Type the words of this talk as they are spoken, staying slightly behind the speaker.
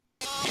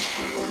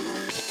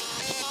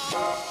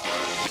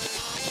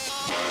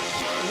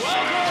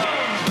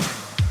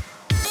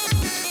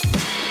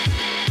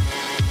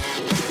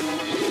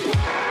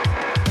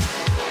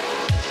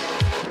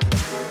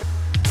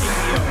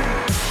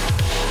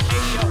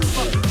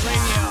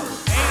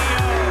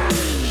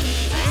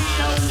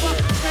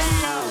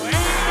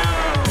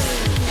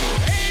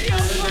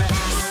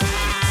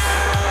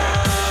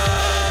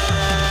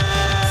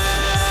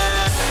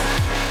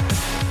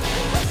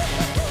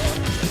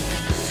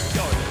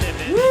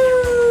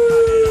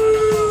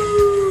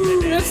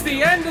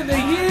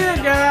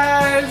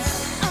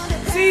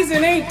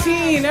Season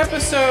 18,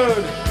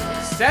 episode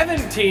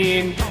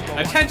 17,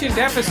 Attention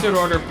Deficit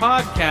Order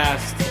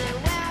podcast.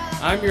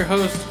 I'm your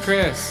host,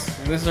 Chris,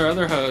 and this is our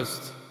other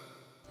host.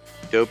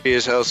 Dopey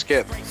as hell,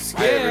 Skip.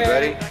 Hi,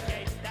 everybody.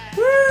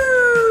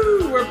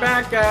 Woo! We're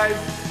back, guys.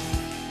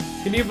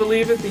 Can you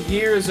believe it? The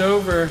year is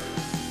over.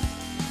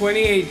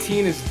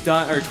 2018 is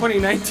done, or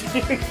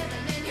 2019.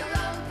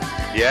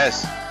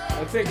 Yes.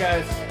 That's it,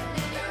 guys.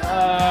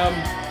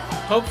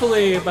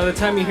 Hopefully, by the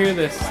time you hear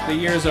this, the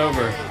year's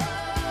over.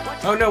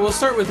 Oh no, we'll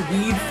start with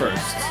weed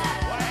first.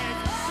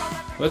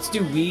 Let's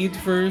do weed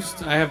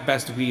first. I have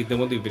best weed, then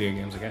we'll do video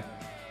games, okay?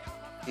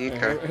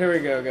 Okay. Here we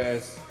go,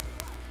 guys.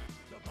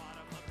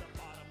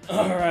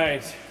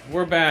 Alright,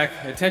 we're back.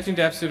 Attention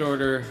Deficit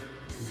Order.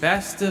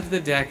 Best of the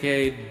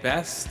decade.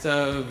 Best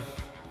of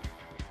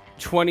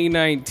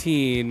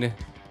 2019.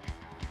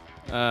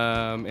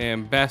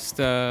 And best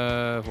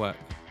of what?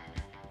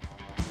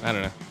 I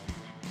don't know.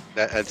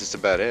 That's just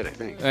about it, I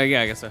think.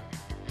 Yeah, I guess so.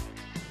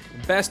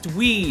 Best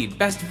weed,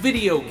 best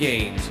video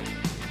games,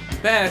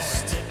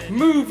 best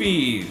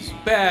movies,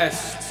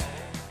 best,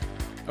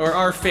 or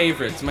our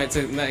favorites. Might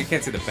say, no, I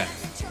can't say the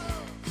best.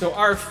 So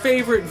our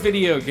favorite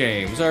video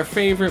games, our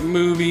favorite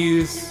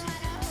movies,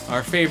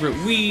 our favorite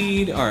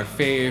weed, our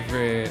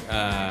favorite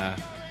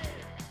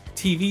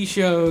TV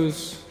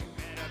shows,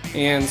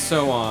 and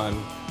so on.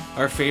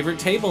 Our favorite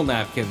table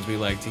napkins we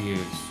like to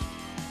use.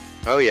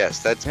 Oh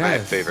yes, that's my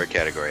favorite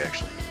category,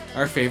 actually.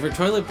 Our favorite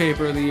toilet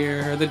paper of the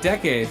year, or the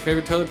decade.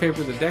 Favorite toilet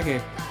paper of the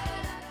decade.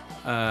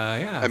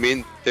 Yeah. I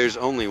mean, there's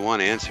only one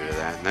answer to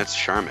that, and that's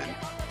Charmin.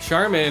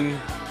 Charmin.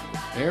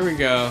 There we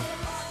go.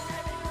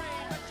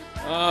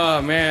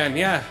 Oh, man,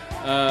 yeah.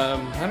 I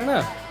don't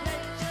know.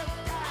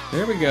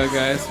 There we go,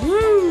 guys.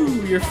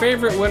 Woo! Your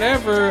favorite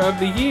whatever of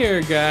the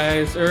year,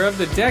 guys. Or of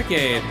the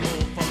decade.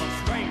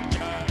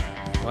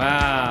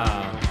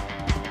 Wow.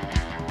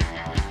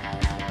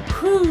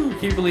 Whew.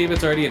 Can you believe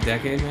it's already a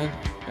decade, man?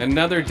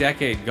 Another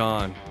decade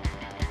gone.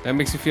 That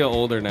makes me feel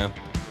older now.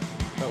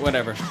 But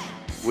whatever.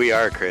 We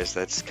are, Chris.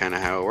 That's kind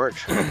of how it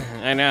works.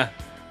 I know.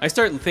 I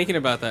start thinking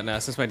about that now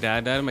since my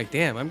dad died. I'm like,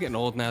 damn, I'm getting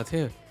old now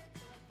too.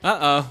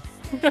 Uh-oh.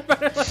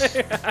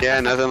 Yeah,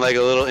 nothing like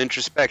a little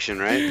introspection,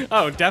 right?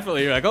 Oh,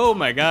 definitely. You're like, oh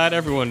my god,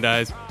 everyone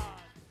dies.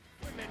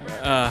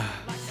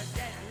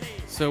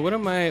 So what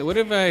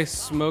have I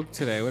smoked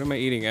today? What am I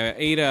eating?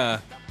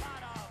 I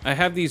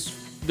have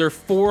these, they're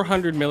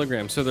 400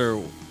 milligrams, so they're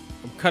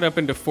cut up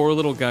into 4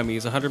 little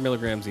gummies, 100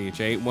 milligrams each.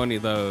 I ate one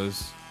of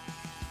those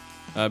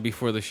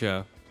before the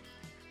show.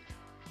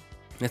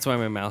 That's why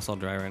my mouth's all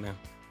dry right now.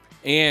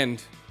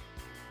 And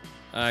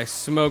I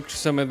smoked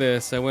some of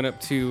this. When I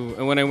went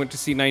to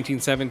see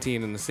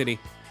 1917 in the city.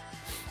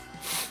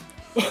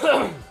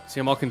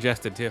 See, I'm all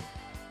congested too.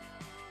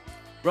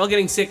 We're all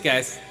getting sick,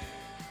 guys.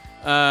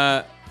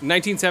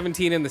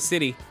 1917 in the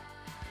city.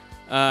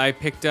 I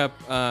picked up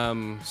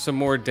some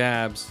more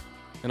dabs.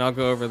 And I'll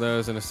go over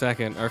those in a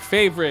second. Our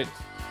favorite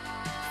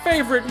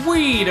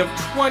weed of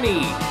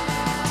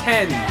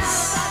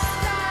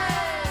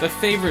 2010s. The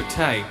favorite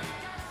type.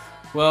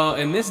 Well,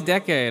 in this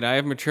decade, I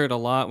have matured a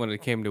lot when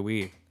it came to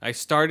weed. I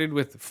started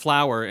with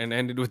flower and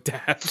ended with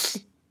dabs.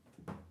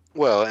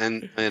 Well,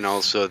 and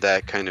also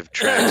that kind of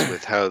tracks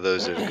with how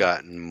those have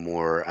gotten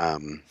more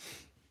and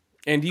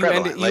you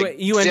prevalent.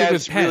 you ended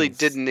with pens. Really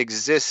didn't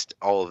exist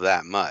all of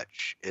that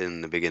much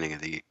in the beginning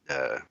of the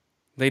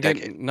They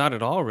decade. didn't, not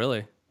at all,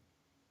 really.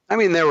 I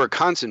mean, there were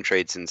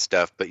concentrates and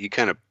stuff, but you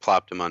kind of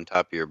plopped them on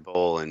top of your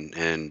bowl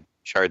and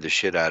charred the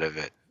shit out of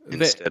it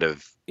instead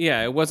of...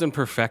 Yeah, it wasn't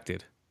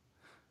perfected.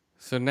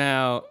 So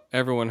now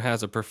everyone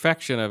has a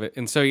perfection of it.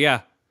 And so,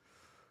 yeah,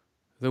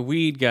 the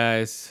weed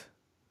guys.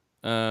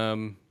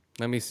 Let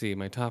me see,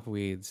 my top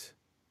weeds.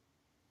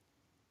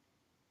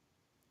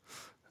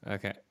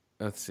 Okay,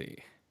 let's see.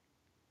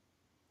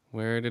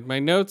 Where did my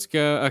notes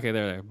go? Okay,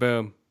 there.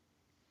 Boom.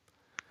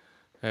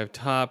 I have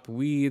top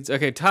weeds.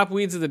 Okay, top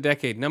weeds of the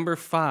decade. Number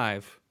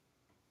 5.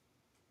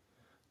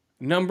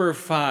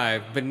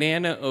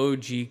 Banana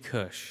OG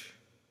Kush.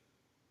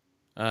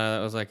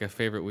 That was like a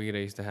favorite weed I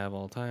used to have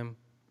all the time.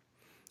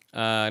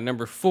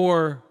 Number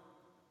 4,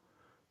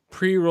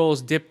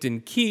 pre-rolls dipped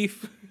in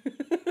keef.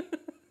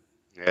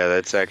 Yeah,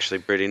 that's actually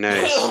pretty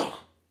nice.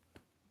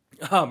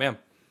 Oh, man.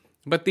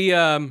 But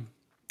the,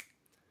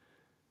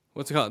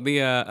 what's it called? The,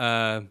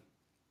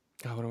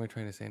 what am I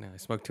trying to say now? I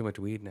smoke too much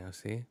weed now,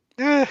 see?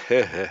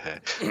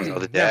 It's all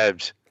the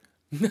dabs.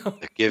 No.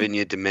 They're giving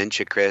you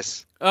dementia,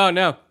 Chris. Oh,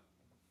 no.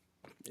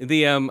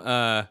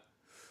 The,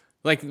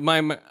 Like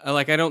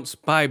I don't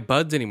buy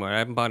buds anymore. I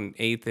haven't bought an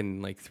eighth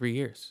in like 3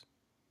 years.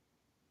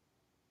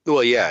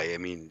 Well, yeah, I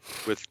mean,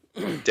 with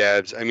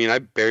dabs, I mean, I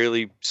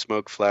barely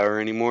smoke flower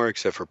anymore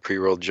except for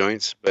pre-rolled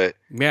joints, but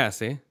Yeah,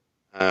 see?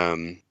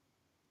 um,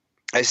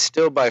 I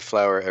still buy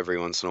flower every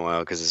once in a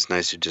while because it's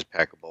nice to just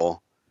pack a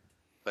bowl.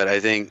 But I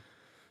think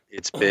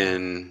it's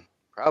been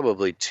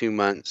probably 2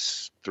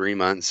 months, 3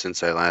 months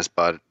since I last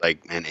bought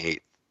like an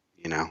eighth,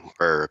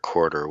 or a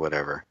quarter or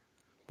whatever.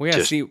 Well, yeah,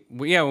 Just when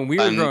we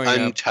were growing up.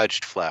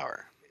 untouched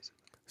flower.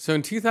 So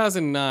in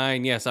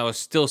 2009, yes, I was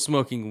still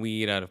smoking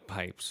weed out of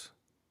pipes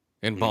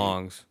and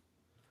bongs.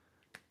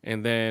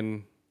 And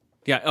then,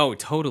 yeah, oh,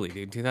 totally,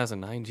 dude.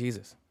 2009,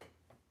 Jesus.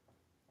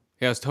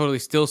 Yeah, I was totally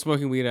still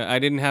smoking weed. I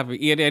didn't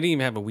even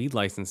have a weed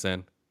license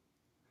then.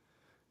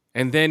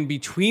 And then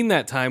between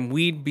that time,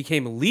 weed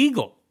became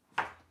legal.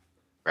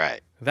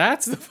 Right.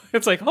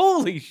 It's like,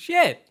 holy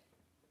shit.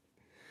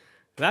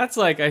 That's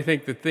like, I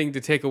think, the thing to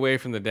take away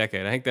from the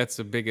decade. I think that's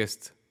the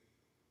biggest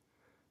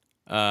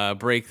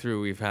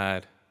breakthrough we've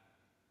had,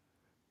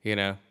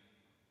 in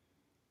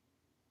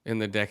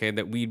the decade,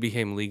 that weed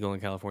became legal in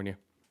California.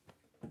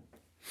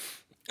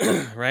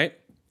 Right?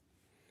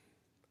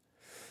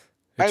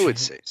 I would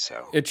say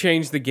so. It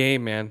changed the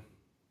game, man.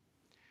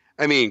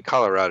 I mean,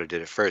 Colorado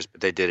did it first, but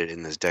they did it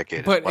in this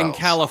decade But as well. in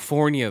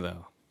California,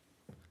 though,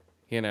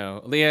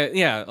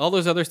 yeah, all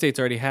those other states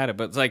already had it,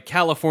 but it's like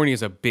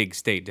California's a big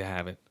state to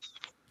have it.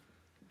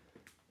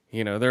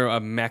 They're a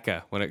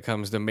mecca when it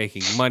comes to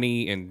making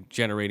money and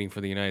generating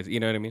for the United States. You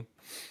know what I mean?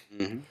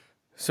 Mm-hmm.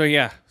 So,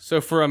 yeah. So,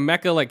 for a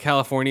mecca like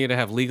California to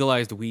have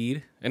legalized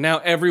weed, and now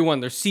there's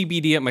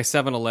CBD at my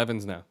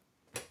 7-Elevens now.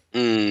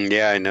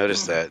 Yeah, I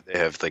noticed that. They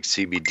have like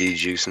CBD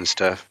juice and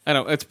stuff. I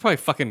know. It's probably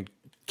fucking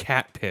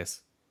cat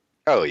piss.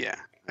 Oh, yeah.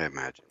 I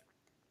imagine.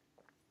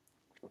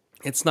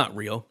 It's not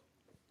real.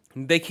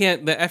 The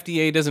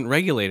FDA doesn't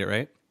regulate it,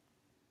 right?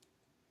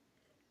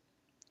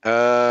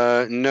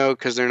 No,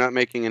 because they're not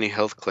making any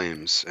health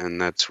claims,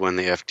 and that's when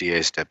the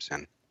FDA steps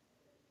in.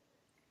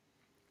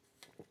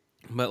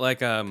 But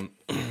like I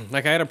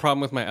had a problem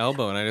with my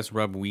elbow, and I just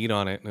rubbed weed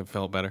on it, and it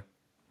felt better.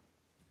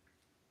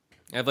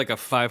 I have like a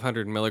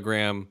 500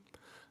 milligram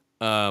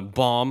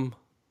balm,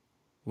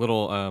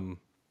 little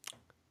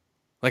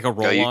like a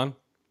roll-on.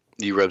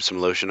 You rub some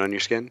lotion on your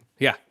skin?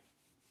 Yeah.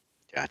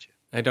 Gotcha.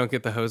 I don't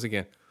get the hose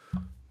again.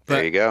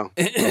 There you go.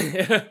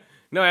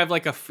 No, I have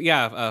like a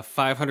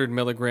 500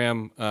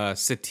 milligram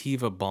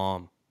sativa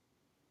balm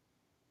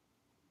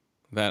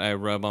that I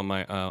rub on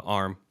my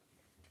arm.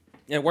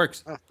 Yeah, it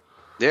works. Oh.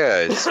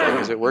 Yeah, as long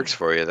as it works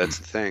for you, that's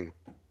the thing.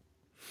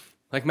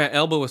 Like my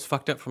elbow was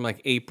fucked up from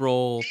like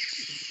April,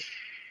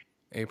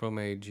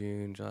 May,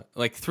 June, July,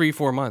 like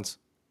 3-4 months.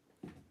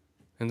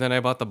 And then I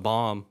bought the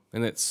balm,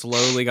 and it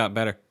slowly got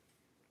better.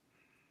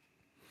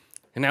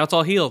 And now it's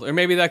all healed. Or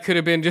maybe that could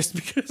have been just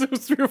because it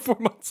was 3 or 4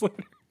 months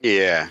later.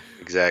 Yeah,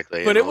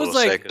 exactly. But and it was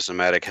like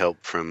psychosomatic help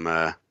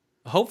from.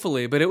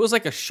 Hopefully, but it was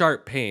like a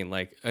sharp pain,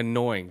 like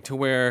annoying, to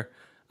where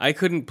I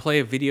couldn't play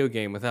a video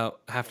game without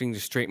having to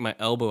straighten my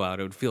elbow out.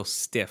 It would feel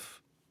stiff.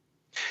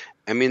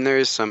 I mean, there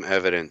is some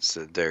evidence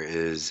that there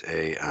is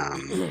a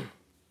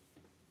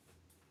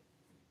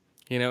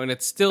and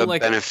it's still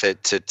like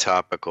benefit to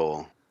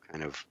topical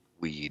kind of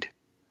weed.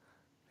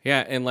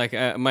 Yeah, and like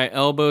my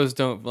elbows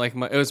don't it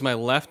was my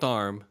left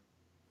arm.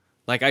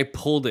 Like I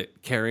pulled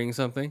it carrying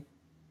something.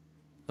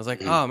 I was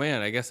like, oh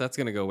man, I guess that's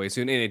gonna go away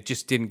soon, and it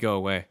just didn't go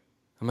away.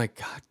 I'm like,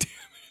 God damn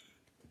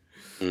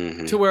it.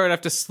 Mm-hmm. To where I'd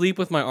have to sleep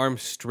with my arm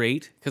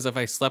straight, because if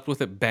I slept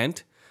with it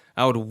bent,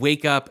 I would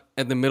wake up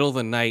in the middle of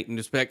the night and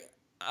just be like,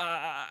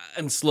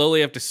 and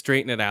slowly have to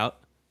straighten it out.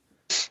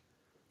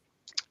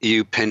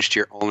 You pinched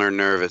your ulnar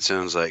nerve, it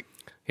sounds like.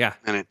 Yeah.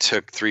 And it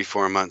took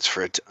 3-4 months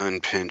for it to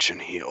unpinch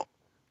and heal.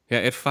 Yeah,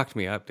 it fucked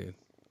me up, dude.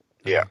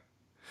 Yeah.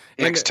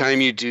 Next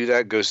time you do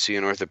that, go see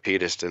an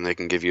orthopedist, and they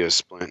can give you a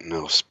splint, and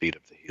it'll speed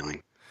up the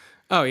healing.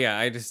 Oh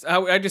yeah,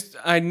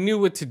 I knew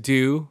what to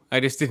do. I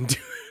just didn't do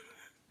it.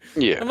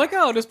 Yeah. I'm like,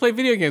 I'll just play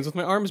video games with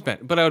my arms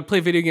bent, but I would play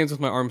video games with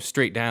my arms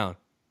straight down.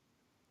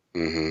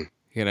 Mm-hmm.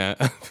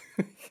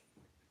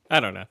 I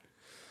don't know.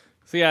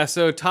 So yeah,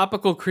 so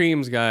topical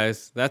creams,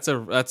 guys. That's a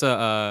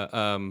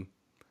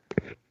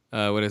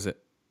what is it?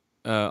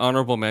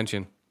 Honorable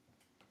mention.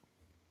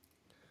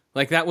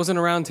 Like that wasn't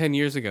around 10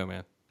 years ago,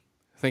 man.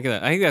 Think of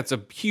that. I think that's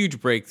a huge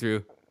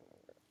breakthrough.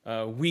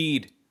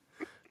 Weed.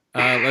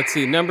 Let's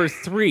see. Number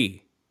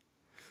 3.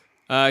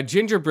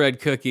 Gingerbread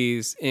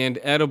cookies and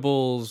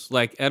edibles,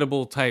 like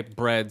edible type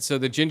bread. So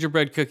the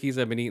gingerbread cookies,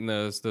 I've been eating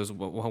those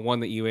one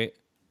that you ate.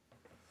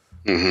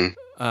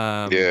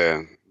 Mm-hmm.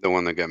 Yeah, the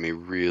one that got me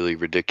really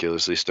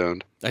ridiculously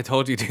stoned. I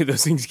told you, dude,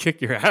 those things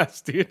kick your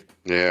ass, dude.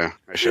 Yeah,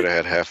 I should have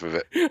had half of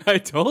it. I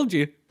told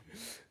you.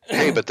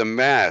 Hey, but the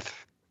math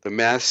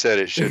said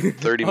it should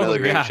 30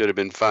 milligrams should have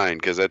been fine,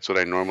 because that's what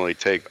I normally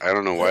take. I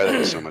don't know why that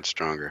was so much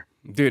stronger.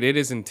 Dude, it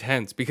is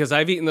intense, because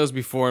I've eaten those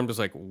before. I'm just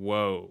like,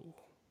 whoa.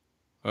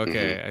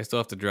 Okay, I still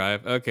have to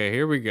drive. Okay,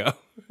 here we go.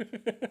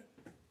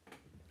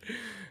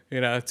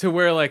 To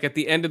where like at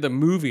the end of the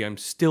movie, I'm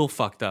still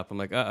fucked up. I'm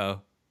like,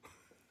 uh-oh.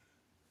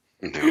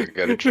 Now I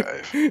gotta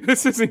drive.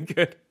 This isn't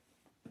good.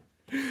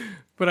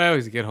 But I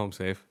always get home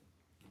safe.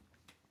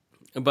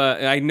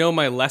 But I know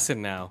my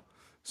lesson now.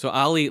 So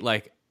I'll eat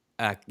like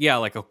a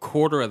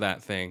quarter of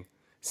that thing.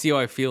 See how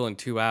I feel in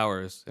 2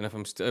 hours. And if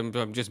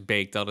I'm just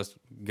baked, I'll just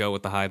go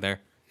with the high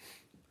there.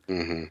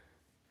 Mm-hmm.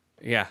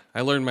 Yeah,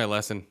 I learned my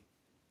lesson.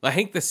 I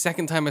think the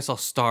second time I saw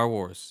Star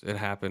Wars, it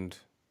happened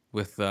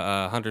with the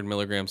 100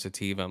 milligram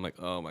sativa. I'm like,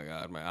 oh my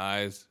God, my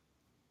eyes.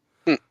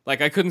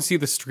 Like I couldn't see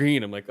the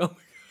screen. I'm like, oh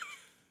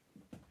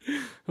my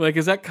God. Like,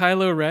 is that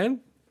Kylo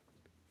Ren?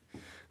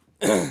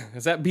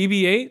 Is that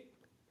BB-8?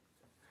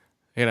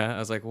 You know, I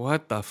was like,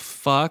 what the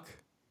fuck?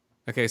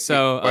 Okay,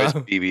 so Why is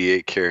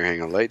BB-8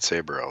 carrying a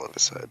lightsaber all of a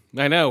sudden?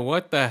 I know,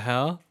 what the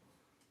hell?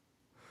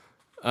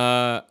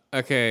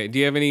 Okay, do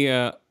you have any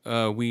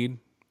weed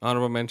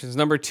honorable mentions?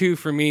 Number 2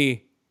 for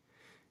me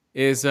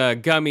is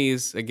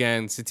gummies.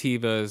 Again,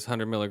 sativas,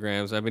 100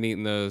 milligrams. I've been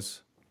eating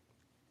those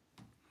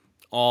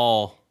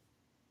all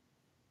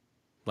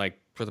like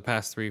for the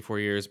past 3-4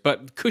 years.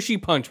 But Cushy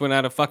Punch went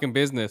out of fucking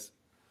business.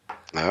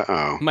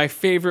 Uh-oh. My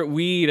favorite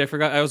weed, I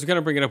forgot. I was going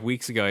to bring it up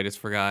weeks ago. I just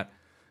forgot.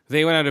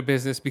 They went out of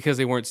business because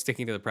they weren't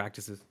sticking to the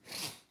practices.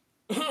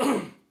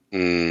 Yeah,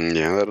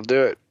 that'll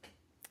do it.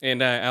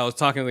 And I was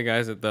talking to the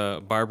guys at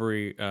the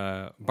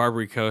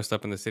Barbary Coast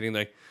up in the city. And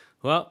like,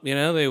 well, you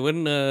know, they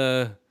wouldn't.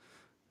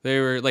 They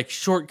were like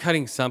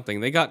shortcutting something.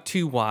 They got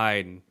too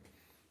wide. And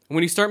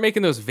when you start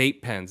making those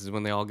vape pens, is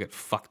when they all get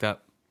fucked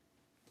up.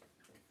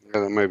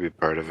 Yeah, that might be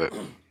part of it.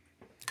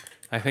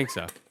 I think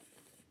so.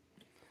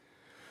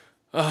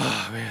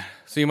 Oh man!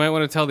 So you might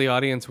want to tell the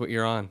audience what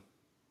you're on.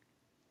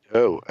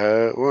 Oh,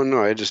 well,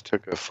 no, I just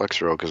took a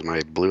Flexeril because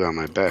I blew out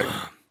my back.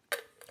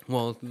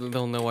 Well,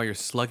 they'll know why you're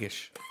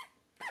sluggish.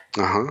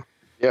 Uh-huh.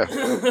 Yeah.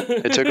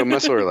 I took a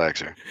muscle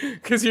relaxer.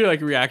 Because your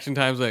like reaction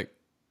time's like,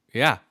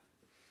 yeah.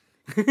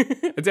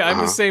 I'm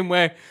the same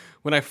way.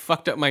 When I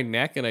fucked up my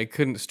neck and I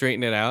couldn't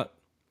straighten it out,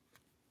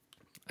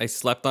 I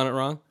slept on it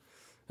wrong.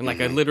 And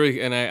like I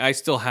literally, and I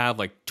still have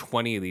like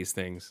 20 of these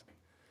things.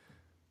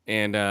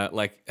 And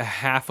like a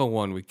half of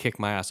one would kick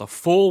my ass. A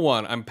full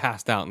one, I'm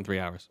passed out in 3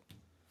 hours.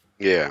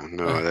 Yeah,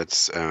 no,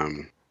 that's...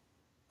 I'm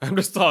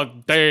just all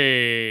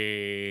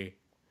day.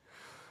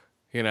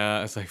 You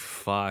know, it's like,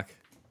 fuck.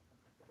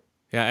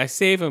 Yeah, I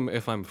save them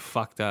if I'm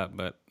fucked up,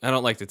 but I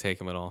don't like to take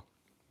them at all.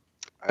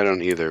 I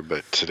don't either,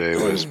 but today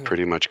was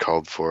pretty much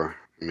called for.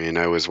 I mean,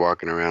 I was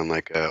walking around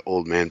like an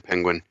old man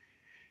penguin.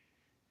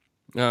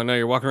 No,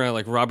 you're walking around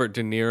like Robert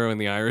De Niro in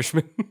The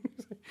Irishman.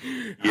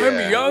 Yeah,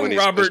 I'm young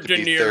Robert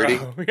De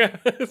Niro. Yeah,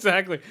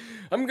 exactly.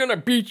 I'm going to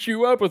beat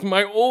you up with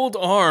my old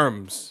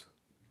arms.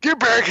 Get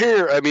back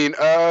here! I mean,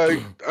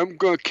 I'm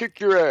going to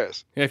kick your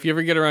ass. Yeah, if you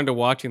ever get around to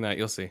watching that,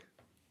 you'll see.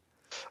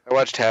 I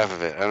watched half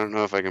of it. I don't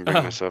know if I can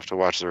bring myself to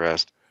watch the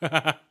rest.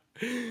 Like,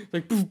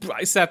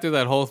 I sat through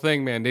that whole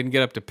thing, man. Didn't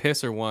get up to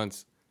piss her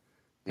once.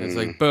 And it's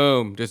like,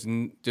 boom, just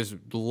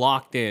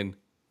locked in.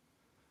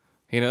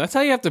 You know, that's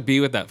how you have to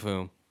be with that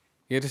film.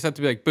 You just have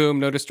to be like,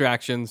 boom, no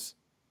distractions.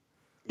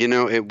 You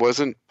know, it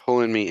wasn't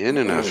pulling me in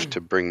enough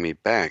to bring me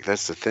back.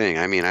 That's the thing.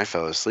 I mean, I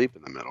fell asleep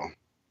in the middle.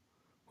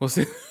 We'll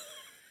see.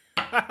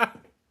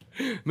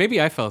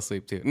 Maybe I fell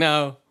asleep too.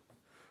 No,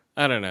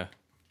 I don't know.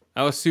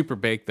 I was super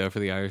baked though for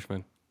The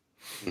Irishman.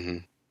 Mm-hmm.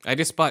 I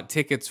just bought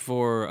tickets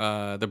for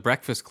the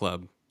Breakfast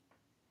Club.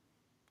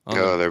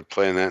 They're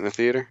playing that in the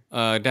theater?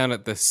 Down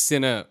at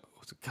the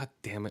God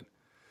damn it,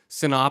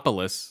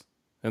 Cinepolis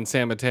in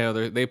San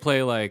Mateo. They're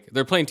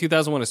playing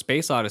 2001: A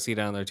Space Odyssey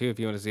down there too. If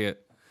you want to see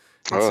it.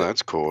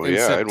 That's cool.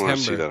 Yeah, I'd want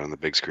to see that on the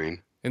big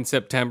screen. In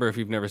September, if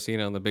you've never seen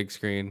it on the big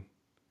screen.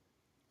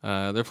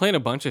 They're playing a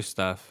bunch of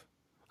stuff.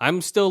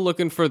 I'm still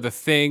looking for The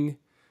Thing,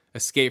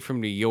 Escape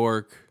from New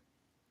York.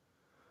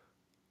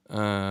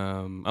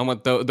 I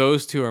want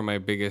those two are my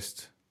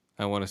biggest.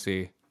 I want to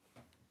see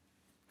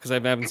because I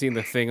haven't seen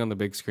The Thing on the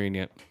big screen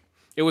yet.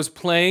 It was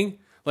playing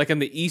like in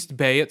the East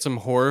Bay at some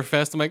horror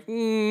fest. I'm like,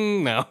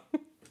 no.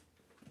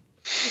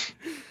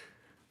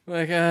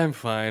 Like I'm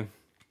fine.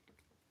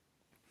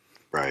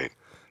 Right.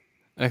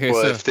 Okay.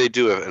 Well, so if they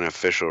do an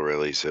official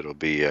release, it'll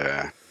be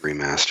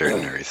remastered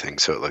and everything,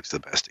 so it looks the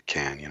best it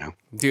can. You know.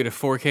 Dude, a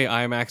 4K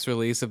IMAX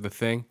release of The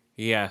Thing?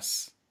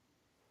 Yes.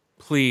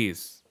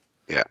 Please.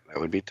 Yeah, that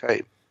would be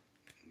tight.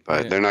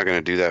 But they're not going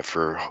to do that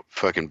for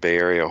fucking Bay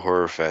Area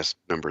Horror Fest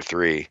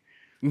 #3.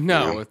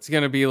 No, you know? It's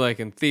going to be like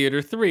in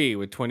Theater 3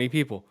 with 20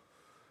 people.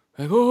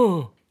 Like,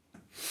 oh.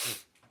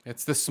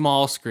 It's the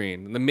small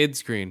screen, the mid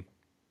screen.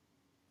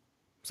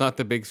 It's not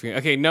the big screen.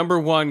 Okay, number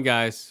 1,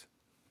 guys.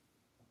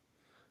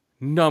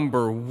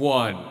 Number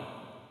 1.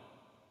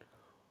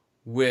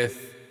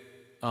 With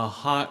a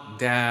hot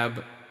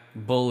dab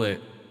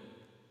bullet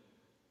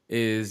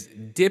is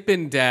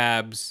Dippin'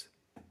 Dabs.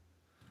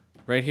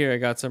 Right here, I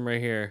got some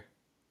right here.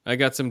 I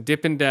got some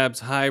Dippin' Dabs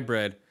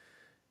hybrid.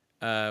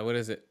 What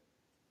is it?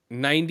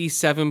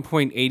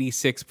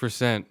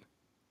 97.86%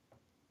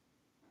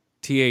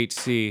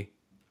 THC.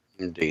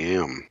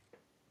 Damn.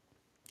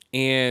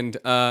 And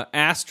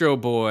Astro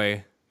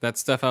Boy, that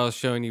stuff I was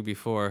showing you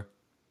before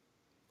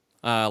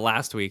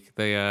last week,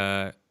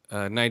 the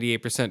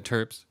 98%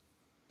 terps.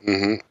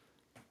 Mm-hmm.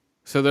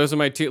 So those are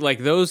my two. Like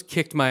those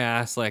kicked my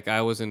ass. Like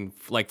I was in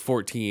like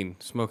 14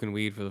 smoking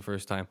weed for the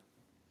first time.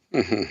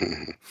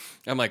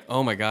 I'm like,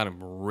 oh my god,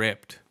 I'm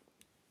ripped.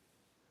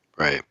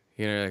 Right.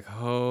 You know,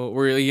 like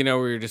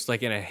we're just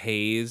like in a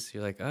haze.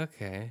 You're like,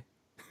 okay.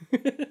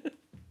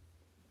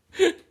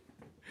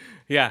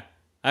 Yeah,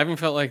 I haven't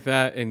felt like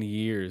that in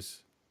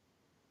years,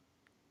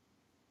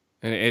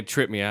 and it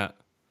tripped me out.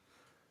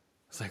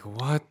 It's like,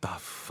 what the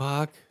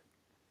fuck?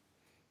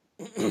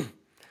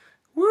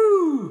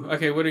 Woo!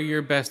 Okay, what are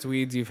your best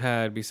weeds you've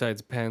had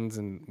besides pens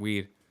and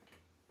weed?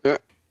 Yeah.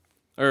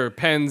 Or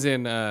pens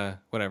and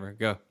whatever.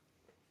 Go.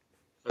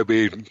 I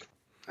mean,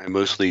 I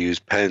mostly use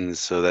pens,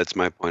 so that's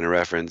my point of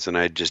reference, and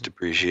I just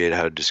appreciate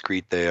how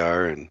discreet they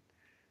are and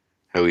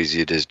how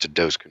easy it is to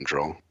dose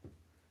control.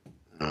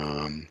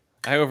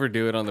 I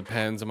overdo it on the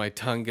pens and my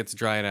tongue gets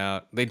dried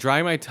out. They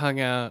dry my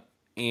tongue out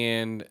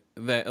and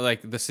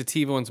the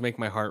sativa ones make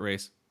my heart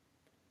race.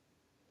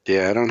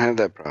 Yeah, I don't have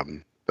that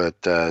problem. But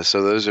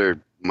so those are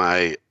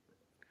my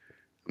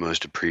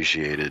most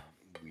appreciated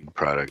weed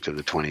product of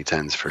the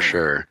 2010s for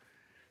sure.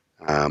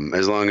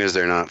 As long as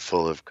they're not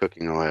full of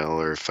cooking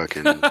oil or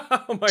fucking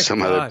Oh my some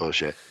god. other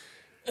bullshit.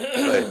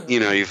 But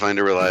you find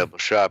a reliable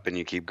shop and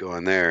you keep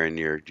going there, and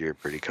you're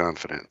pretty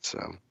confident.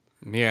 So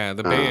Yeah,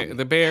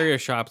 the Bay Area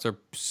shops are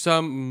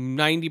some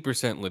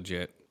 90%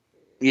 legit.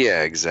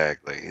 yeah,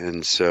 exactly.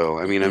 And so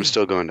I mean, I'm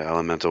still going to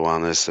Elemental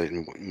Wellness.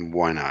 And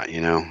why not?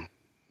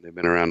 They've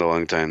been around a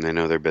long time. They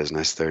know their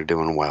business. They're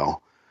doing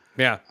well.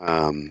 Yeah.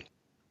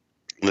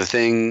 The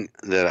thing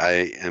that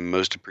I am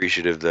most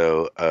appreciative,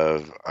 though,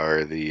 of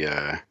are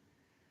the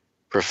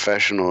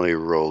professionally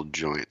rolled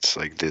joints,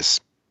 like this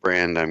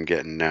brand I'm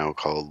getting now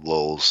called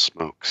Lowell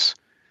Smokes.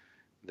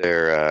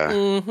 They're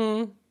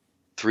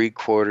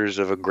 3/4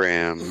 of a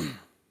gram,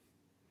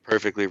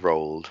 perfectly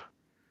rolled,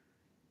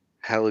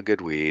 hella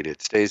good weed.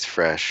 It stays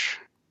fresh,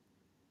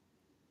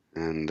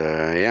 and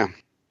yeah,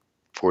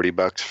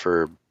 $40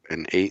 for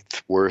an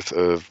eighth worth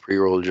of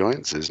pre-rolled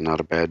joints is not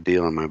a bad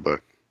deal in my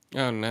book.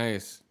 Oh,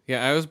 nice.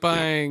 Yeah, I was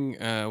buying.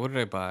 What did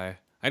I buy?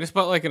 I just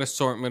bought like an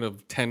assortment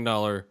of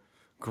 $10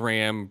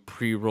 gram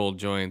pre-rolled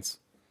joints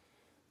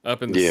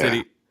up in the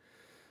city.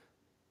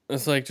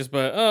 It's like just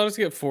buy. Oh, let's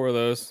get 4 of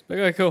those.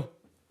 Okay, cool.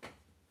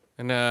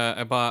 And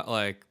I bought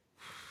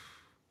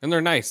and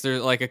they're nice. They're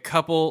like a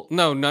couple.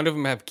 No, none of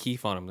them have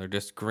keef on them. They're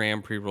just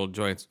gram pre-rolled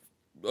joints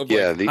of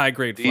high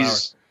grade flower.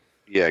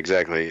 Yeah,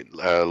 exactly.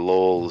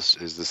 Lowell's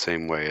is the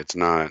same way. It's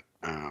not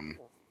what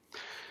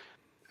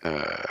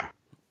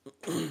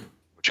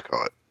you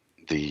call it?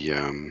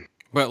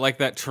 But like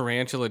that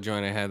tarantula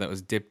joint I had that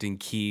was dipped in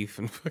keef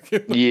and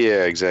fucking.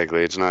 Yeah,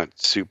 exactly. It's not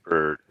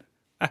super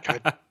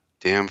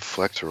goddamn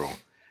flexural.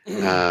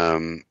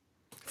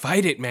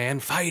 Fight it, man.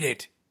 Fight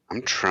it.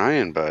 I'm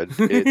trying, bud.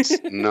 It's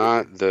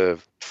not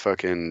the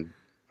fucking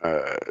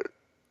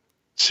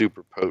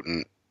super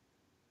potent,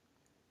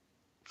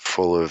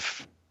 full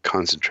of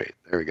concentrate.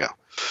 There we go.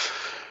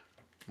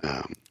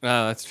 Oh,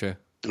 that's true.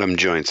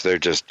 Joints. They're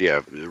just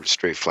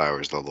straight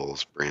flowers. The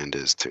Lowell's brand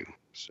is too.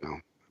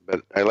 So,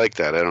 but I like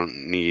that. I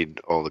don't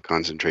need all the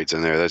concentrates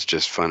in there. That's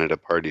just fun at a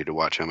party to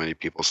watch how many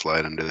people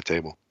slide under the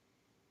table.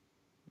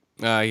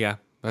 Yeah,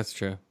 that's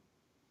true.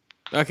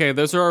 Okay,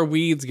 those are our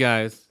weeds,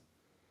 guys.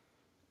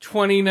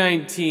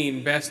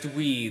 2019 best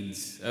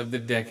weeds of the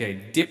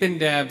decade. Dippin'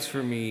 dabs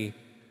for me.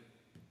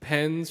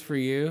 Pens for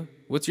you.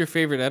 What's your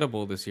favorite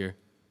edible this year?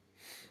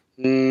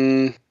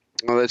 Well,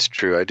 that's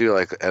true. I do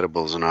like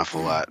edibles an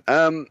awful lot.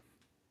 I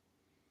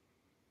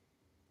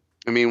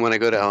mean, when I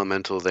go to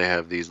Elemental, they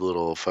have these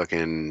little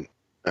fucking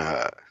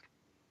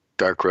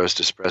dark roast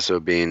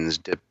espresso beans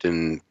dipped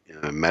in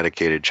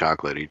medicated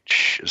chocolate.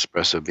 Each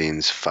espresso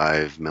bean's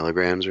 5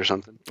 milligrams or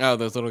something. Oh,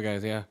 those little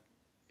guys, yeah.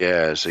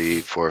 Yeah, so you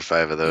eat 4 or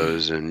 5 of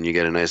those, and you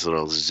get a nice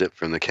little zip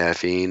from the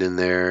caffeine in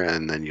there,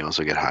 and then you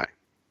also get high.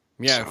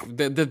 Yeah, so.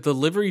 The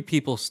delivery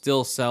people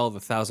still sell the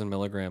 1,000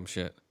 milligram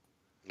shit.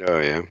 Oh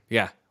yeah.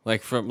 Yeah,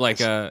 like from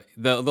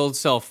they'll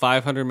sell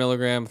 500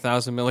 milligram,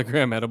 1,000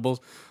 milligram edibles,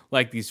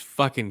 like these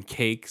fucking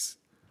cakes,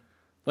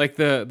 like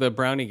the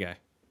brownie guy.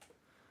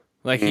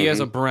 Like he has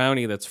a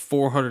brownie that's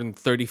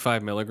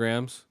 435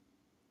 milligrams,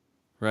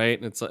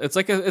 right? And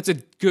it's a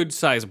good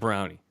sized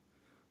brownie.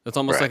 It's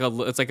almost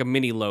like a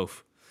mini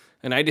loaf,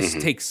 and I just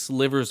take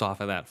slivers off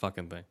of that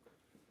fucking thing,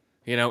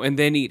 and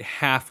then eat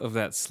half of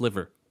that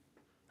sliver,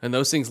 and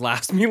those things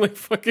last me like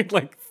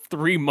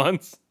 3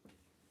 months.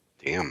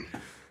 Damn.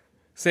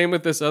 Same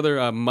with this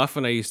other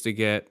muffin I used to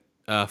get,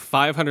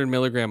 500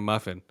 milligram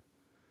muffin,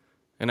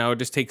 and I would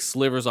just take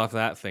slivers off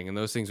that thing, and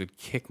those things would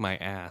kick my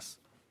ass.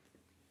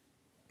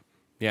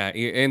 Yeah,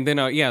 and then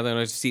I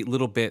just eat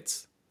little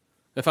bits.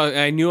 If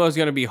I knew I was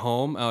gonna be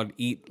home, I would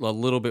eat a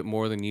little bit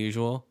more than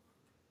usual,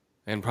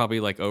 and probably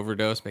like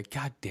overdose. But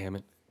god damn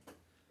it.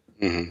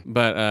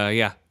 But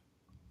yeah,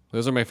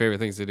 those are my favorite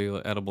things to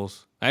do.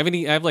 Edibles. I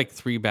have like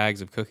 3 bags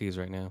of cookies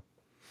right now.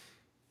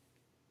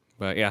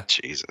 But yeah,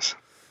 Jesus.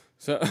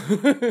 so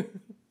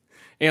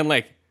and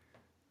like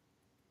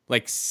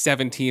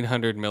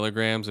 1,700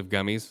 milligrams of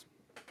gummies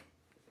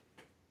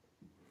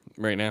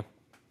right now.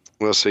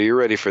 Well, so you're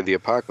ready for the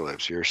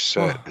apocalypse. You're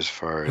set as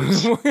far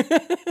as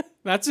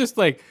That's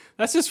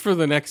just for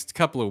the next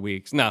couple of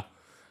weeks. No.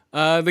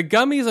 The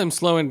gummies I'm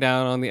slowing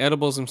down on. The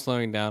edibles I'm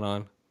slowing down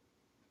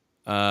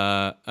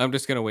on. I'm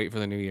just gonna wait for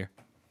the new year.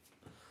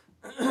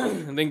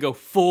 And then go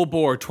full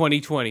bore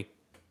 2020.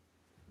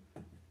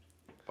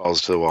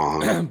 balls to the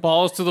wall. Huh?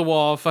 Balls to the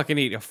wall, fucking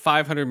eat a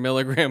 500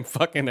 milligram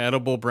fucking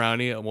edible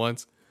brownie at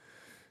once.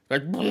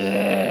 Like,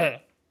 bleh.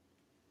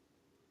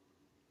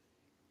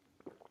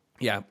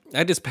 Yeah,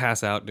 I just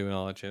pass out doing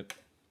all that shit.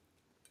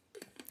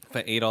 If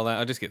I ate all that,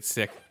 I'll just get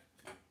sick.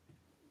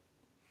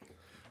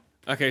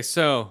 Okay,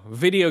 so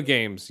video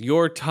games,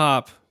 your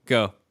top,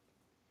 go.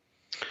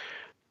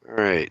 All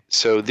right.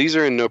 So these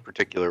are in no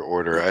particular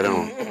order. I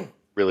don't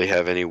really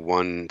have any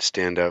one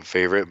standout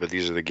favorite, but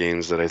these are the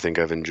games that I think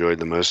I've enjoyed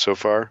the most so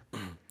far.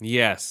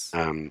 Yes.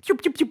 Pew,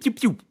 pew, pew, pew,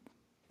 pew.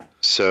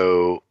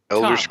 So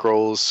Elder Top.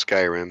 Scrolls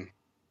Skyrim.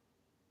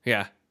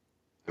 Yeah.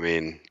 I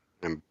mean,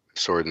 I'm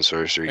sword and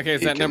sorcery. Okay,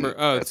 is that number?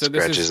 Oh, that so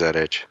this scratches is that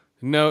itch.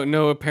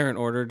 no apparent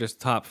order,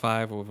 just top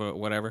 5 or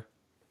whatever.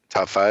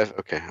 Top 5?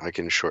 Okay, I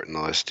can shorten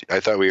the list. I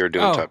thought we were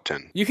doing top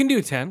 10. You can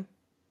do 10.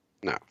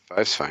 No,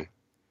 5's fine.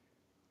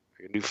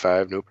 I can do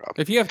 5, no problem.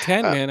 If you have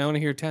 10, man, I want to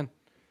hear 10.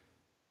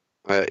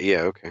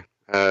 Yeah, okay.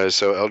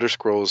 So Elder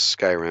Scrolls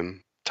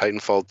Skyrim,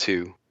 Titanfall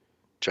 2,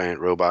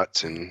 giant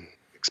robots and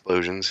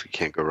explosions. You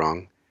can't go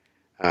wrong.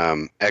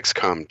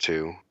 XCOM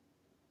 2.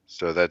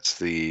 So that's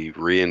the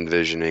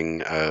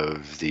re-envisioning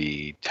of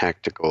the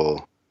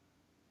tactical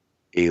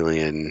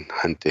alien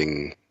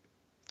hunting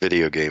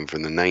video game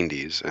from the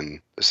 90s,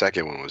 and the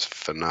second one was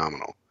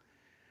phenomenal.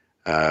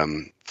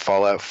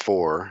 Fallout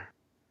 4.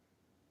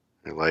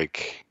 I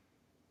like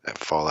that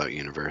Fallout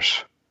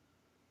universe.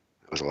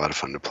 It was a lot of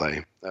fun to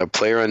play.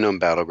 PlayerUnknown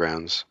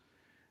Battlegrounds.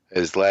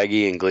 As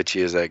laggy and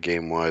glitchy as that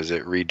game was,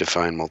 it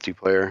redefined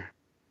multiplayer.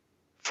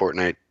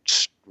 Fortnite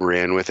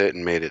ran with it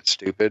and made it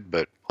stupid,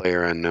 but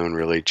PlayerUnknown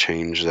really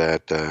changed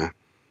that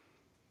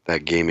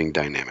that gaming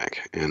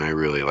dynamic, and I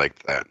really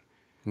liked that.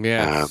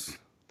 Yes.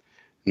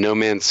 No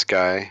Man's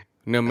Sky.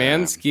 No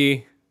Man's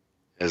Ski.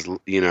 As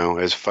you know,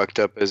 as fucked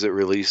up as its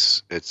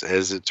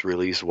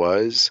release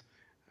was,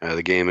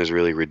 the game has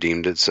really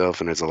redeemed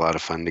itself, and it's a lot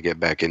of fun to get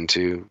back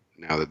into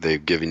now that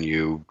they've given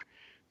you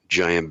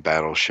giant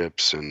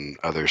battleships and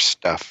other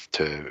stuff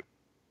to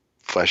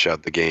flesh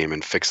out the game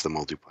and fix the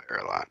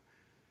multiplayer a lot.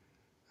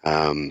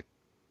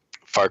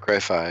 Far Cry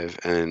 5,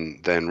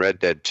 and then Red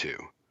Dead 2.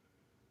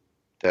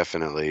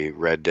 Definitely,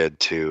 Red Dead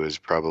 2 is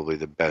probably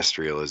the best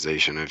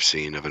realization I've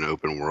seen of an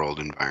open world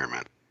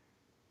environment.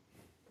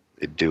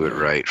 They do it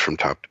right from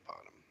top to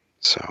bottom.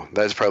 So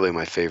that's probably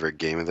my favorite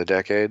game of the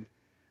decade.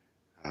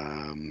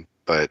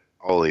 But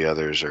all the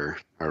others are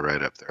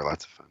right up there.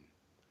 Lots of fun.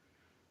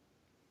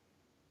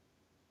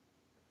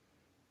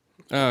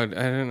 Oh, I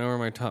didn't know where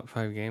my top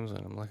 5 games are.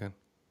 I'm looking.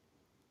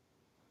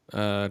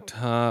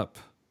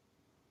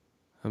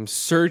 I'm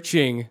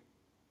searching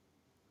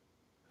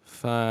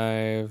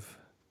 5.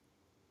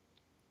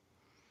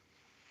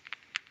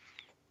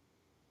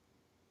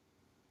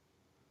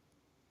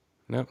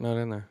 Nope, not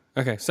in there.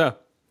 Okay, so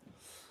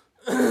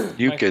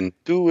You can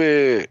do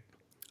it.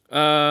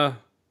 no,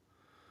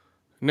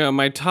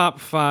 my top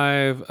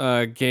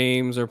 5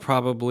 games are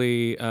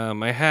probably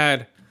I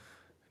had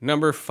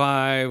number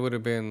 5 would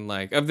have been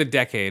like of the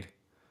decade.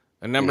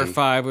 Number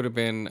 5 would have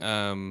been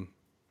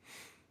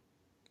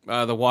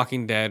The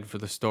Walking Dead for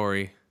the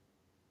story.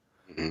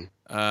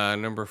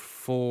 Number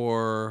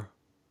 4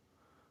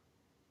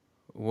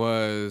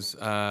 was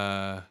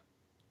not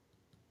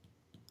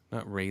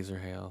Razor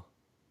Hail.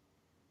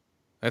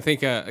 I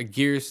think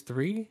Gears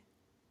 3.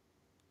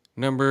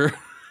 Number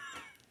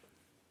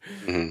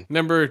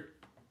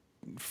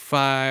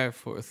 5,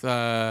 fourth,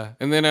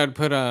 and then I'd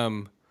put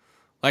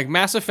like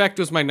Mass Effect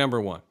was my number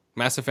 1.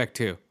 Mass Effect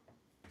 2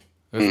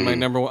 was my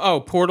number 1.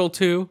 Oh, Portal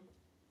 2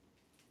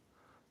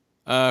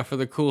 for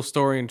the cool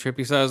story and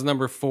trippy. So that was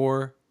number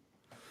 4.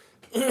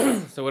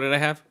 So what did I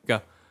have?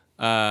 Go.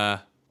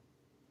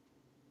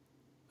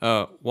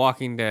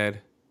 Walking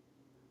Dead.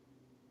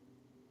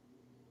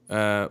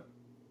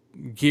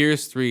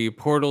 Gears 3,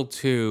 Portal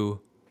 2.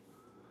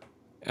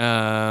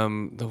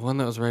 The one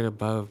that was right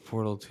above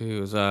Portal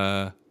 2 is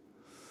I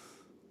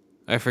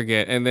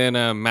forget. And then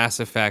Mass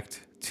Effect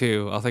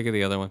 2. I'll think of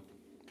the other one.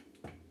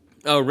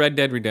 Oh, Red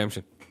Dead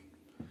Redemption.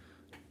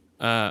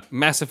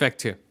 Mass Effect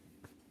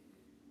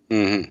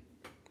 2.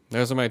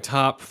 Those are my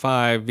top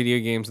 5 video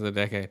games of the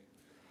decade.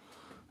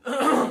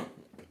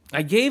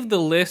 I gave the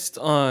list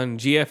on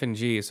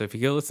GF&G, so if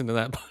you go listen to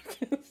that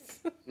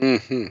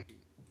podcast,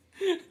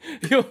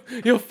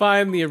 you'll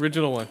find the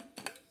original one.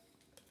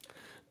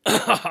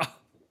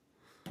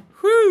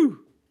 Whew.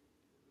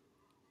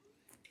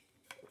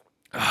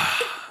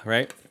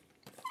 Right?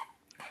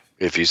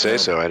 If you say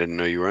so. I didn't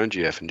know you were on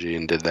GF&G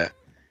and did that.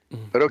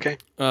 But okay.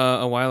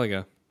 A while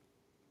ago.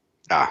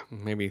 Ah.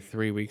 Maybe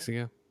 3 weeks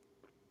ago.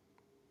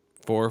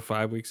 4 or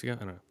 5 weeks ago. I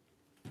don't know.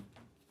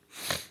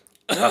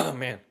 Oh,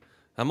 man.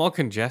 I'm all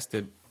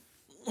congested.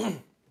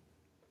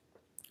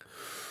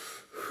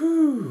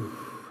 Whew.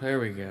 There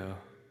we go.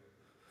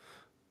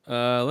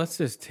 Let's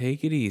just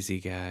take it easy,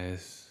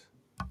 guys.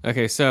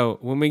 Okay, so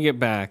when we get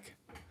back,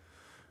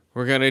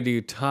 we're gonna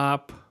do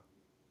top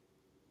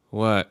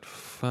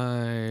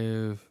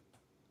 5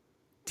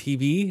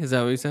 TV? Is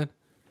that what you said?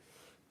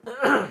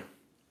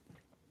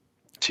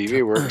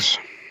 TV works.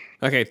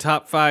 Okay,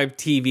 top 5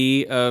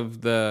 TV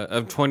of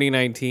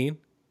 2019,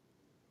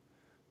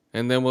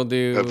 and then we'll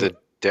do Of the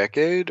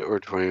decade or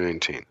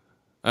 2019?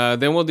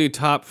 Then we'll do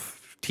top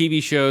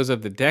TV shows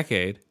of the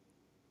decade.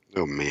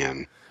 Oh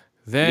man.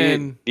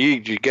 Then you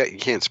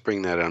can't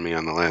spring that on me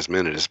on the last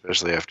minute,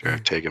 especially after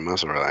I've taken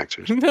muscle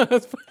relaxers. no,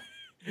 that's fine.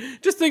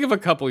 Just think of a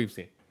couple you've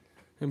seen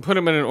and put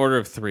them in an order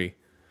of 3.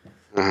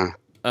 Uh-huh.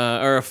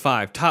 Or a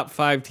 5. Top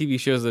 5 TV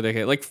shows of the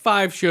decade. Like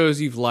 5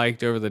 shows you've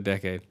liked over the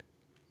decade.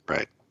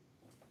 Right.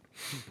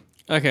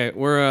 Okay,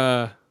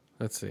 we're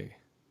let's see.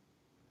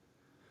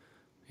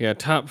 Yeah,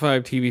 top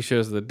 5 TV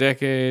shows of the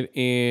decade,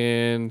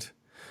 and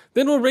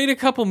then we'll rate a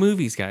couple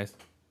movies, guys.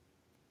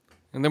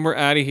 And then we're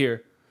out of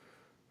here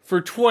for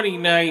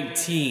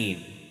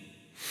 2019.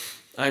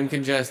 I'm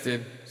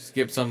congested.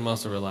 Skips on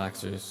muscle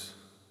relaxers.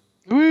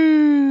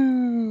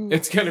 Woo!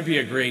 It's gonna be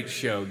a great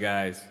show,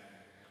 guys.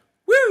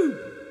 Woo!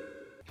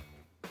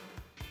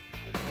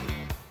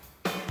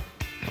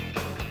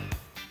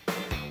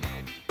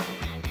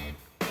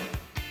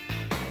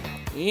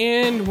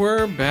 And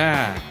we're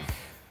back.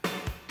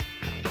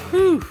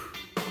 Whew.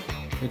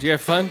 Did you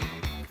have fun?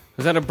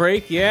 Was that a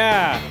break?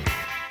 Yeah.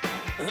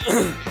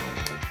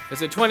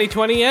 Is it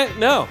 2020 yet?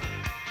 No.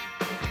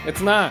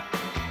 It's not.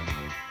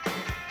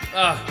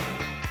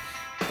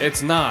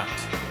 It's not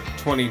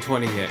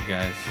 2020 yet,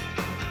 guys.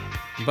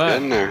 But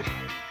Been there.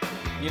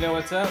 you know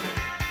what's up?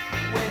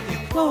 When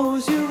you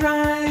close your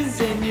eyes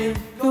and you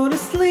go to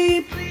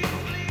sleep,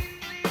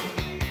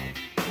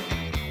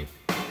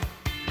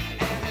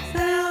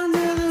 sound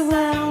of the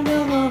sound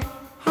of a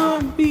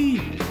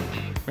heartbeat.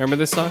 Remember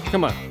this song?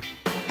 Come on.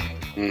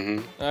 Mm-hmm.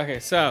 Okay,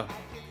 so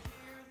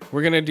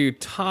we're gonna do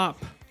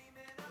top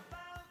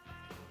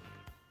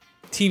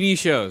TV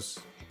shows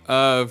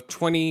of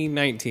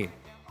 2019.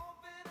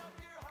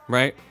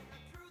 Right?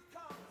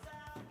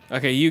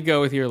 Okay, you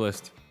go with your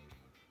list.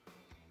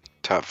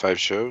 Top 5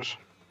 shows?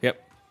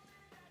 Yep.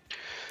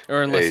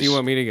 Or unless Ace. you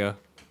want me to go.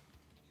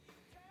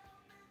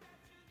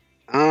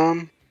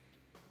 No,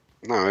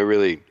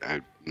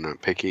 I'm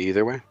not picky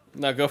either way.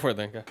 No, go for it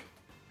then. Go.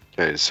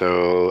 Okay,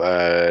 so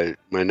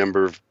my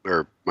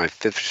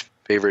 5th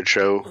favorite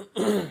show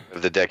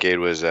of the decade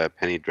was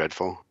Penny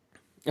Dreadful.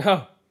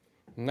 Oh,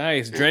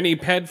 nice. Drenny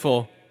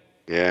Pedful.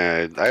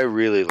 Yeah, I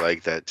really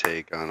like that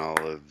take on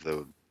all of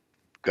the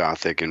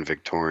Gothic and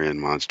Victorian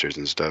monsters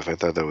and stuff. I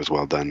thought that was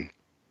well done.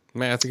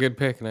 Man, that's a good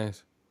pick.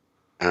 Nice.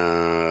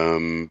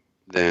 Then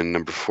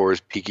number 4 is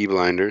Peaky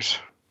Blinders.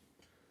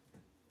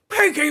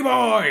 Peaky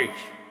Boys!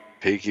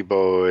 Peaky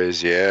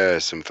Boys, yeah,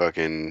 some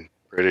fucking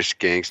British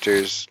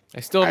gangsters. I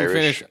still haven't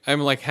Irish. finished.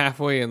 I'm like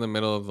halfway in the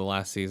middle of the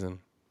last season.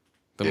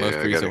 The Yeah, most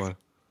I recent gotta- one.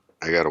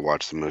 I gotta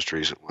watch the most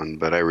recent one,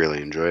 but I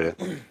really enjoyed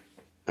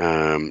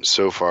it.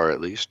 So far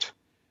at least.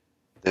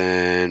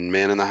 Then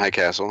Man in the High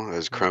Castle,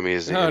 as crummy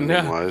as the Oh,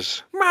 ending no.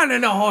 was. Man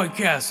in the High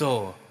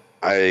Castle.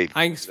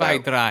 Eins, zwei,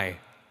 drei.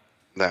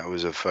 That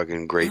was a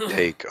fucking great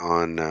take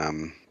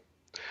on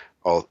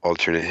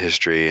alternate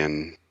history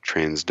and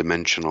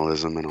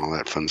transdimensionalism and all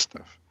that fun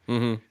stuff.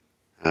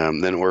 Mm-hmm.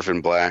 Then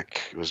Orphan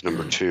Black was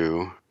number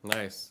 2.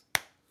 Nice.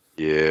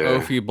 Yeah.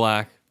 Ophi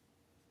Black.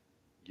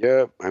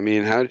 Yep. I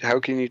mean, how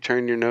can you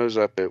turn your nose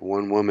up at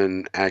one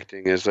woman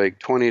acting as like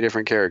 20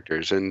 different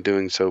characters and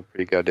doing so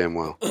pretty goddamn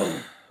well?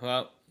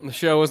 Well, the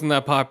show wasn't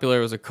that popular.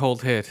 It was a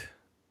cult hit.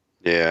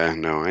 Yeah,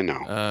 no, I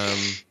know.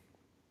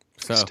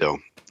 So. Still,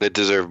 it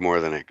deserved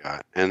more than it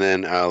got. And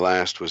then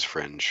last was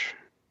Fringe.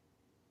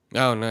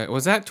 Oh no,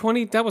 was that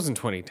 20? That wasn't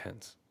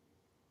 2010s.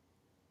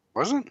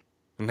 Wasn't?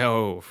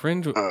 No,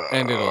 Fringe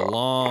ended a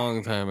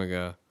long time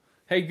ago.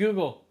 Hey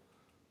Google,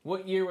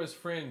 what year was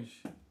Fringe?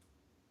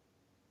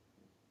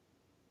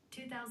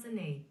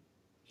 2008.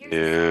 Here's Yeah.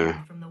 a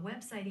summary from the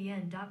website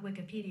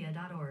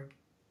en.wikipedia.org.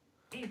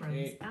 Abrams,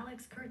 Hey.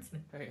 Alex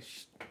Kurtzman. Hey,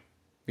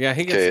 yeah,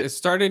 he gets. Okay. It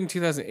started in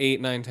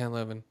 2008, 9, 10,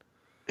 11.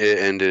 It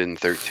ended in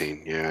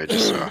 13. Yeah, I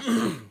just saw.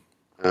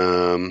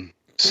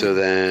 So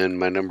then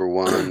my number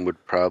 1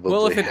 would probably.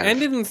 Well, if it have-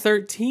 ended in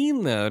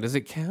 13, though, does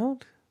it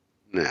count?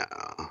 No.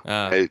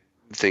 I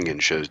think in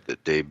shows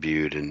that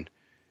debuted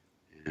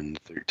in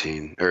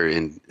 13 or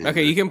in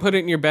Okay, you can put it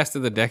in your best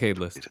of the decade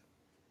list.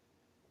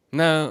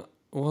 No,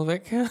 will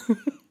that count?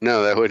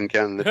 No, that wouldn't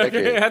count in the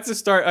decade. Okay, that's a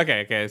start.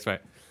 Okay, that's fine.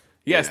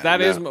 Yes, Yeah,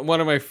 that is no. one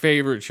of my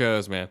favorite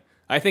shows, man.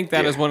 I think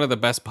that is Yeah. one of the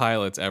best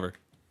pilots ever,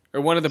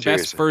 or one of the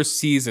best Seriously. first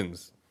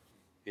seasons.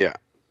 Yeah.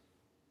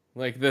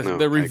 Like the No,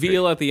 the I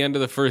reveal at the end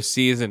of the first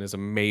season is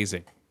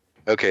amazing.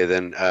 Okay,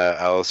 then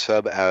I'll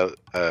sub out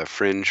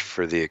Fringe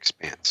for The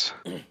Expanse.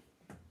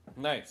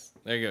 Nice.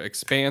 There you go.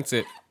 Expanse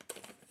it.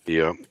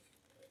 Yep.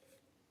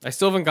 I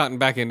still haven't gotten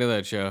back into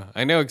that show.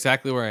 I know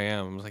exactly where I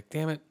am. I'm like,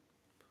 damn it.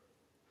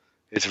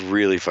 It's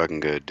really fucking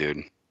good,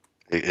 dude.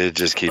 It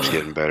just keeps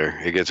getting better.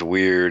 It gets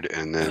weird,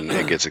 and then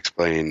it gets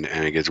explained,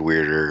 and it gets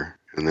weirder,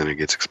 and then it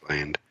gets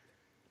explained.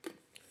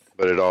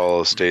 But it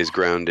all stays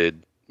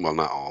grounded. Well,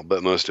 not all,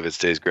 but most of it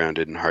stays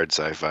grounded in hard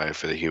sci-fi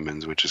for the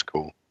humans, which is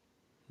cool.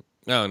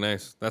 Oh,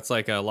 nice. That's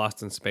like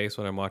Lost in Space,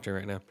 what I'm watching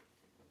right now.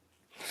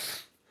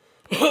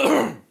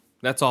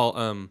 That's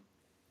all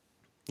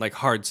like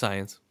hard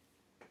science.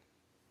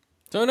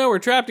 So no, we're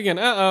trapped again.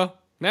 Uh-oh.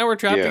 Now we're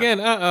trapped again.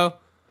 Uh-oh.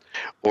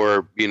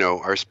 Or,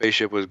 our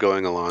spaceship was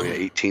going along at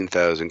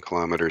 18,000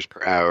 kilometers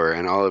per hour,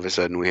 and all of a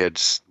sudden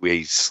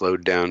we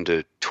slowed down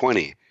to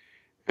 20,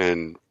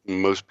 and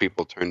most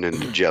people turned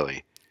into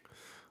jelly.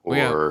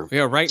 Or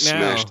right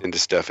smashed now, into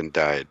stuff and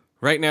died.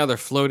 Right now, they're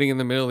floating in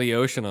the middle of the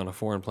ocean on a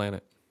foreign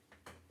planet,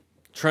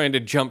 trying to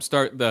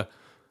jumpstart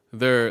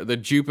the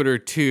Jupiter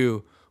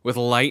 2 with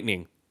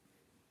lightning.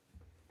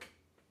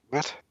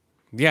 What?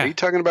 Yeah. Are you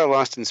talking about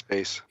Lost in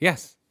Space?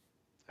 Yes.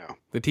 Oh.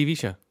 The TV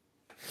show.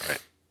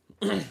 Right.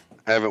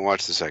 I haven't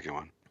watched the second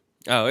one.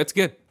 Oh, it's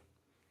good.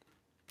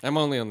 I'm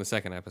only on the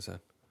second episode.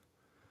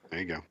 There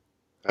you go.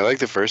 I like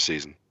the first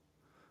season.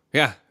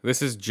 Yeah,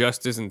 this is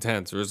just as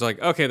intense. It was like,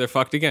 okay, they're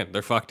fucked again.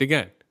 They're fucked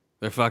again.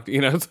 They're fucked.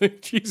 It's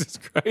like, Jesus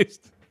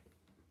Christ.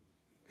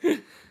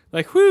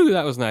 Like, whew,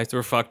 that was nice.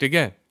 We're fucked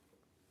again.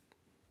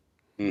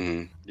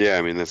 Mm-hmm. Yeah,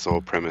 I mean, that's the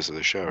whole premise of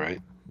the show,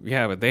 right?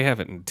 Yeah, but they have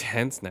it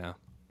intense now.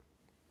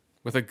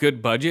 With a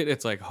good budget,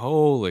 it's like,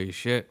 holy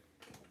shit.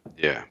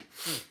 Yeah.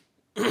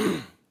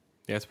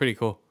 Yeah, it's pretty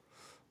cool.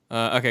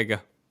 Okay, go.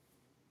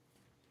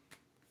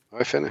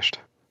 I finished.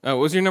 Oh,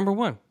 what was your number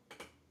one?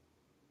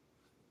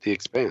 The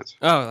Expanse.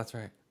 Oh, that's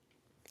right.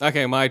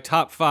 Okay, my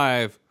top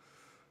 5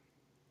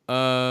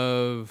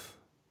 of...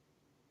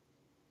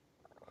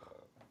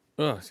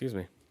 Oh, excuse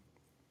me.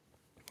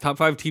 Top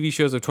 5 TV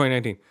shows of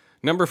 2019.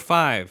 Number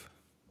 5.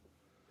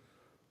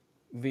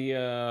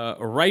 The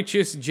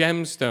Righteous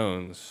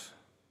Gemstones.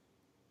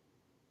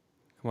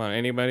 Come on,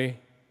 anybody?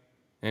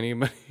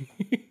 Anybody?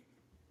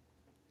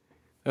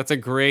 That's a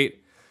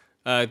great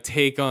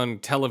take on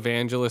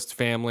televangelist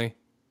family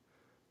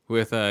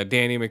with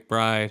Danny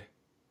McBride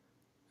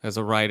as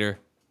a writer.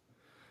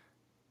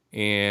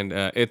 And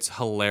it's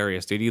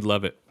hilarious, dude. You'd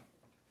love it.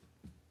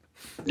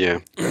 Yeah.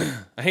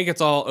 I think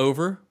it's all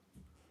over.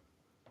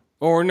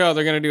 Or no,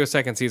 they're going to do a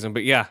second season.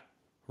 But yeah,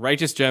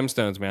 Righteous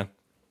Gemstones, man.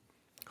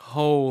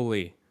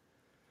 Holy.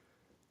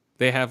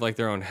 They have like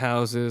their own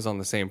houses on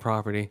the same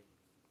property.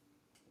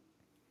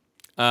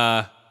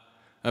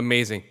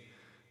 Amazing.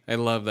 I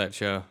love that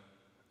show.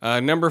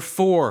 Number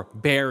 4,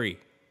 Barry.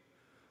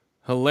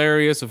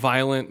 Hilarious,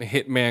 violent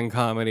hitman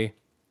comedy.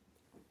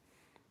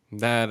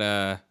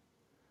 That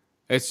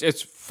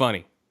it's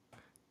funny.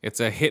 It's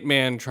a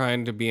hitman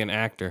trying to be an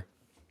actor.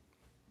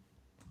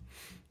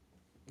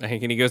 I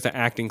think, and he goes to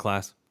acting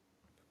class.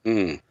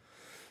 Mm.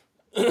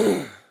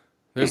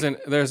 There's an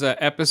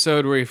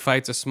episode where he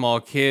fights a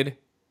small kid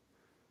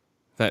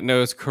that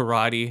knows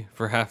karate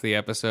for half the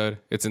episode.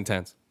 It's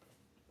intense.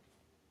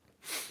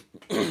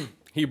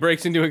 He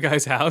breaks into a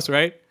guy's house,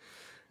 right?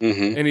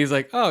 Mm-hmm. And he's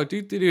like, oh,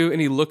 do, and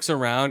he looks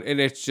around, and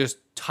it's just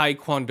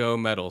Taekwondo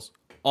medals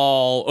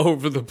all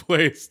over the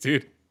place,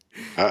 dude.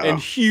 Uh-oh. And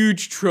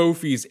huge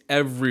trophies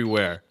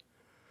everywhere.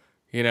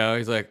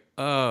 He's like,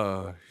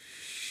 oh,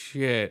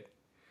 shit.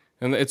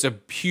 And it's a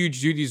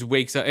huge dude. He just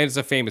wakes up, and it's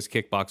a famous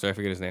kickboxer. I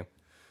forget his name.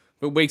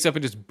 But wakes up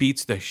and just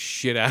beats the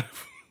shit out of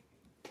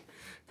him.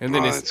 And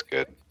then that's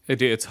good.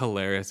 Dude, it's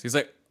hilarious. He's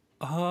like,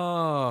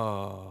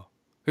 oh.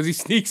 Because he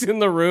sneaks in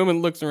the room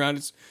and looks around.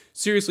 It's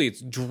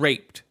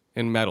draped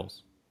in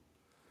medals.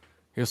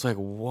 He's like,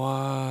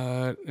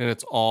 what? And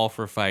it's all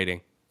for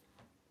fighting.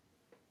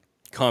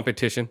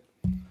 Competition.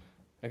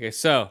 Okay,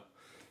 so.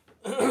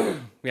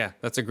 Yeah,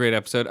 that's a great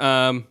episode.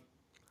 Where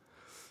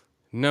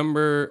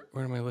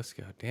did my list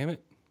go? Damn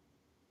it.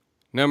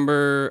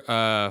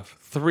 Number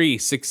 3,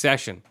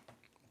 Succession.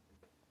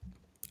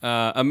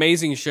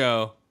 Amazing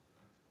show.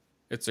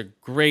 It's a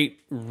great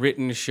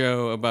written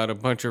show about a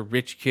bunch of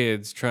rich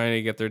kids trying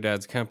to get their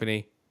dad's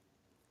company.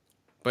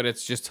 But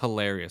it's just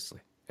hilarious.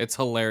 It's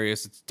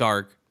hilarious. It's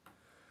dark.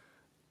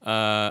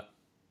 One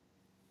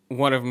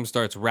of them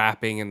starts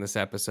rapping in this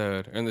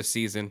episode, or in this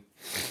season.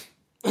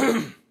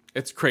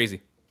 It's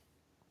crazy.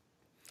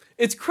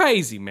 It's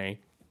crazy, man.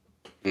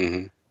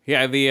 Mm-hmm.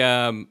 Yeah,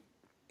 the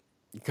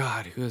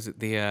God, who is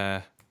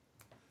it?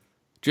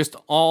 Just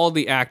all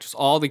the actors,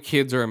 all the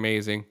kids are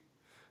amazing.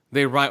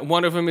 They write.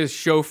 One of them is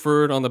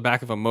chauffeured on the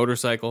back of a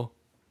motorcycle.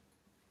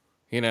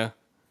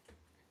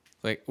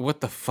 Like what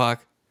the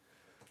fuck?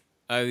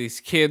 These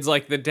kids,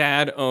 like the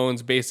dad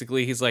owns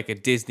basically. He's like a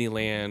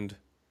Disneyland,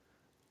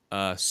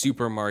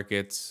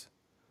 supermarkets.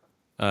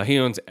 He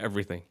owns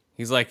everything.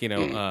 He's like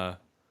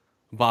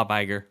Bob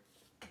Iger.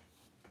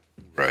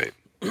 Right.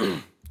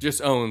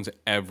 Just owns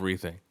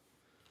everything.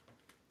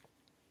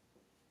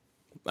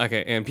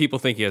 Okay, and people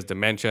think he has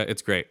dementia.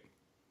 It's great.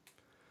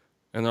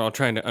 And they're all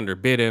trying to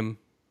underbid him.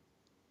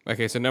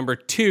 Okay, so number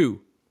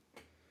 2.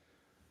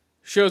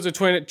 Shows a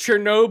twin at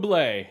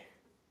Chernobyl.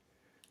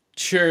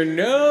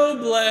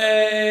 Chernobyl.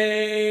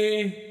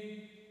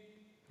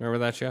 Remember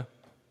that show?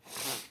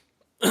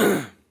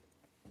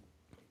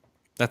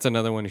 That's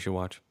another one you should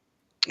watch.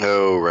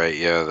 Oh, right.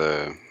 Yeah,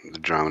 the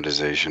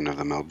dramatization of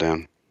the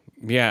meltdown.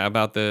 Yeah,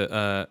 about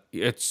the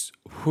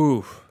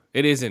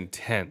it is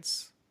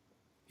intense.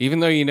 Even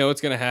though you know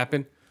what's gonna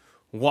happen,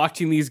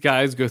 watching these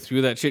guys go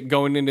through that shit,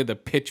 going into the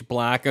pitch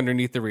black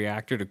underneath the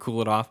reactor to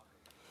cool it off,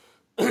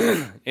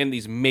 in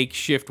these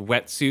makeshift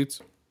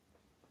wetsuits.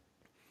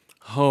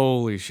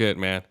 Holy shit,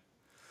 man!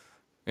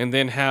 And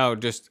then how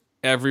just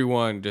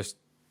everyone just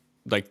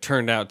like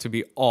turned out to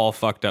be all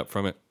fucked up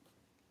from it.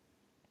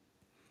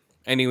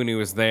 Anyone who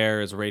was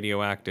there is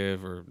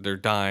radioactive or they're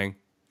dying.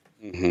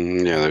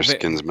 Yeah, their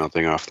skin's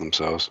melting off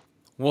themselves.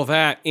 Well,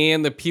 that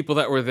and the people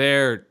that were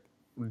there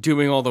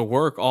doing all the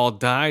work all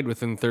died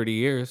within 30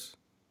 years.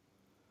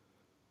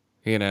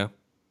 You know?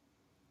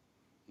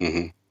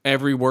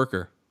 Every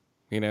worker.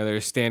 You know,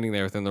 they're standing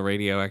there within the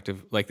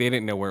radioactive, like they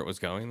didn't know where it was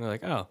going. They're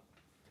like, oh,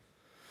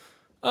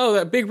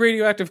 that big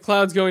radioactive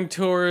cloud's going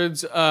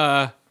towards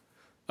a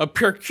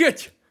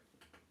Perquette.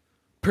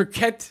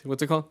 Perquette?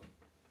 What's it called?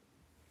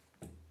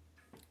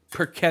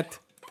 Perquette.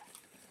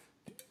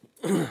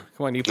 Come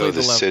on, you played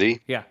the level.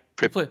 city? Yeah.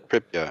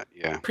 Pripyat,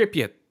 yeah.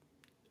 Pripyat.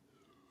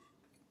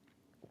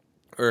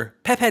 Or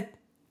Pepet.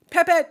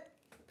 Pepet.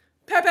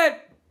 Pepet.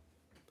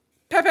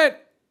 Pepet.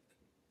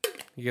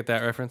 You get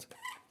that reference?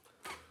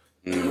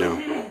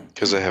 No,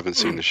 because I haven't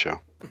seen the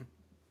show.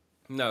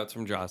 No, it's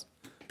from Jaws.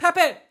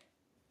 Pepet.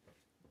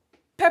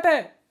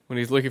 Pepet. When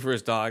he's looking for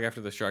his dog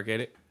after the shark ate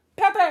it.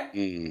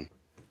 Pepet.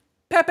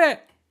 Pepet.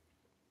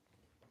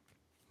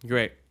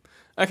 Great.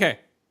 Okay.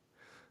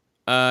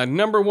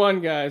 Number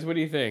one, guys, what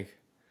do you think?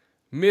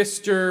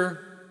 Mr.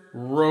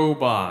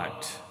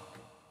 Robot.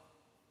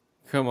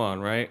 Come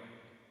on, right?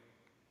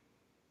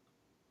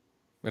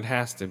 It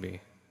has to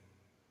be.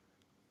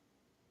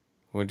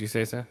 What'd you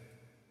say, Seth?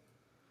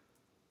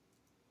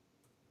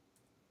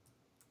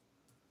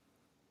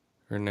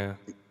 Or no?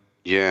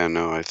 Yeah,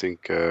 no, I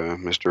think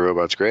Mr.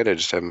 Robot's great. I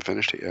just haven't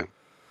finished it yet.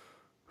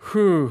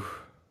 Whew.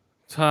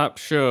 Top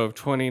show of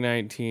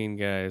 2019,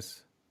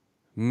 guys.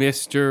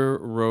 Mr.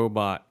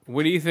 Robot.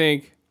 What do you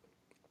think?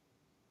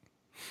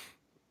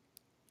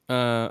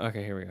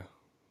 Okay, here we go.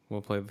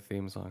 We'll play the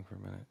theme song for a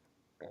minute.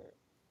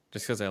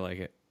 Just because I like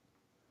it.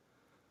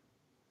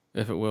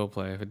 If it will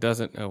play. If it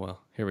doesn't, oh well.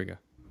 Here we go.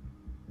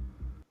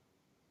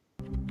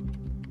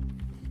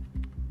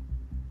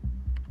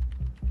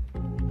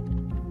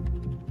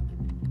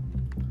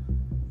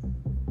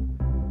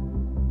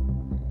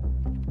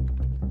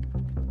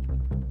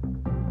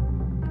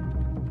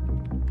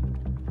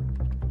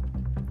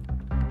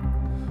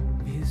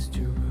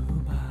 Mr.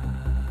 Robot.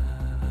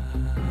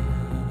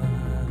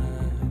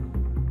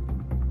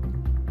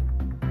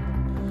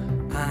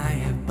 I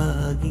have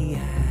buggy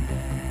eyes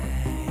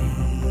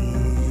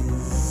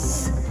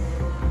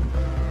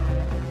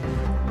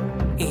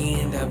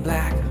and a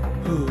black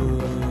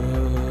hood.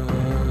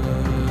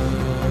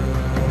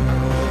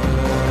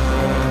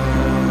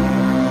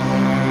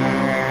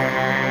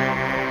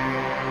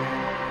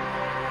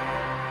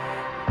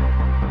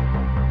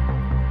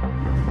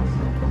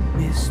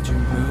 Mr.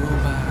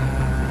 Robot.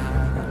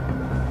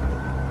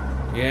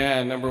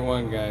 Yeah, number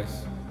one,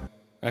 guys.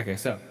 Okay,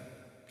 so.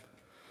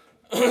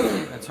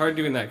 It's hard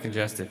doing that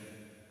congested.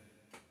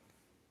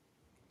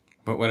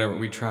 But whatever,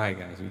 we try,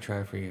 guys. We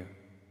try for you.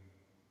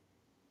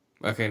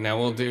 Okay, now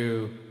we'll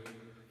do...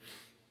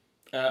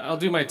 I'll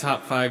do my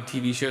top 5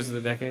 TV shows of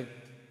the decade.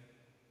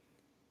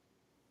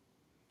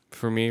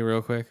 For me,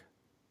 real quick.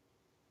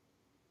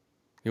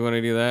 You want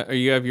to do that? Or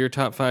you have your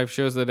top 5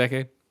 shows of the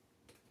decade?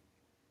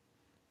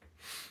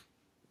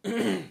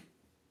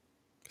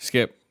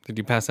 Skip, did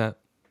you pass that?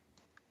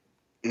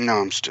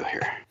 No, I'm still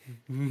here.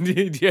 Do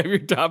you have your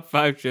top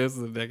 5 shows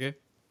of the decade?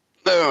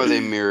 No, they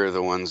mirror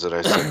the ones that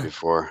I said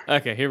before.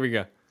 Okay, here we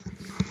go.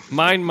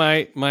 Mine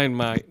might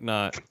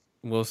not.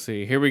 We'll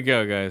see. Here we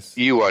go, guys.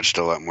 You watched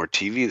a lot more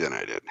TV than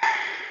I did.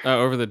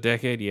 Over the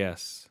decade,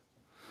 yes.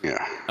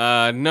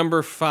 Yeah.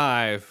 Number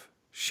 5,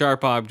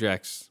 Sharp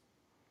Objects.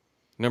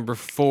 Number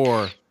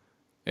 4,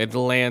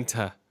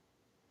 Atlanta.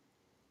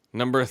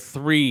 Number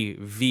 3,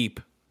 Veep.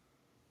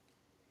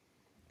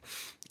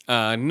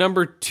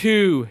 Number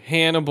 2,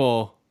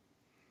 Hannibal.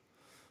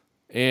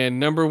 And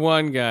number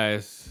 1,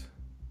 guys.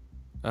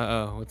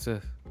 Uh-oh, what's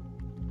this?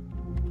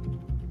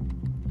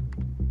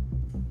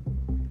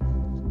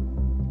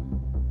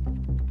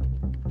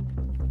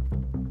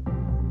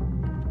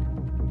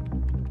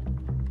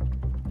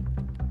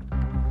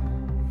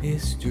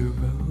 Mr.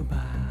 Robot.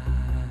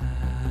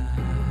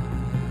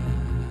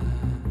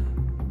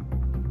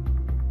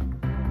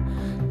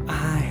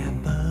 I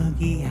have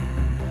buggy eyes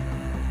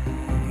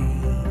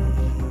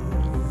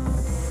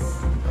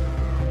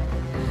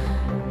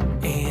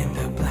and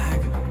a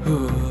black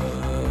hood.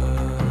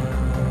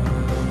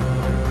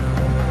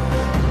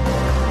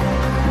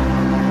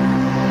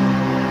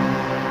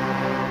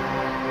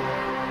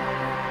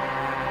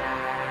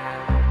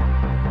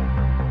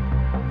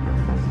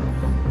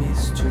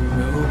 Mr.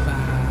 Robot.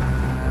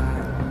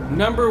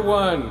 Number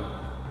 1,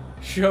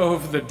 show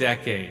of the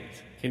decade.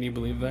 Can you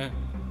believe that?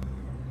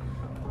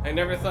 I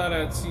never thought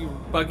I'd see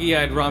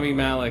buggy-eyed Rami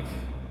Malek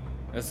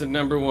as the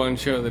number 1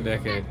 show of the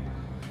decade.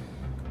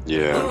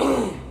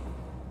 Yeah.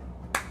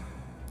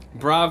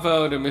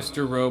 Bravo to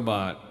Mr.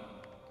 Robot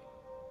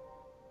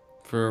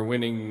for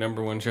winning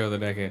 #1 show of the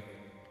decade.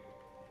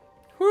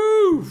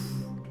 Woo!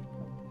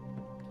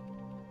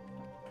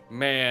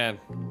 Man.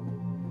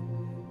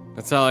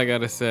 That's all I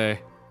gotta say.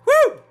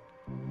 Woo!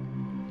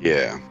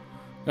 Yeah.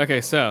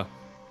 Okay, so.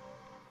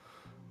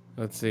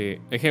 Let's see.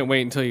 I can't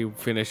wait until you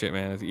finish it,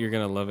 man. You're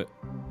gonna love it.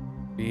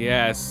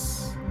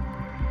 Yes.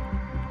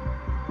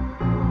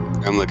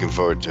 I'm looking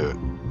forward to it.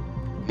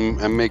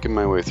 I'm making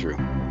my way through.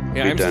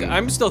 Yeah,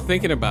 I'm still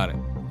thinking about it.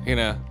 You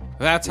know,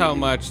 that's how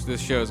much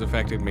this show's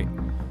affected me.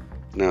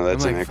 No,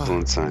 that's I'm an like,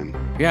 excellent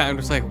sign. Yeah, I'm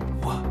just like,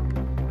 what?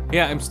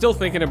 Yeah, I'm still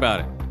thinking about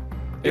it.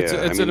 It's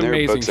Yeah, an there are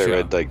amazing books show. I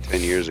read like 10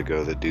 years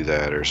ago that do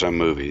that, or some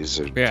movies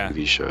or Yeah.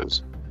 TV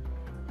shows.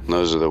 And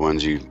those are the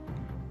ones you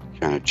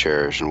kind of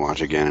cherish and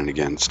watch again and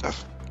again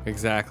stuff.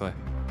 Exactly.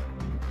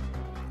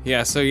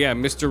 Yeah, so yeah,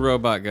 Mr.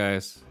 Robot,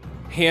 guys.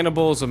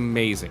 Hannibal's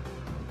amazing.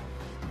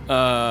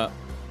 A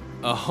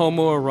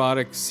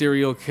homoerotic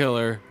serial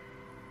killer.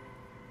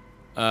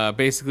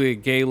 Basically a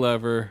gay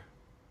lover.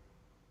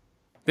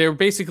 They were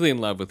basically in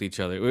love with each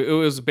other. It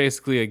was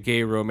basically a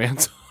gay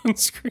romance on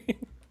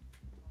screen.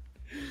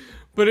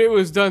 But it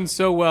was done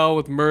so well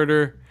with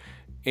murder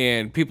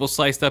and people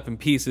sliced up in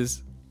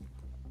pieces.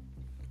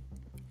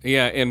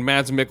 Yeah, and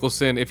Mads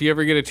Mikkelsen. If you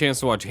ever get a chance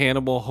to watch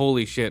Hannibal,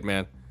 holy shit,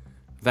 man.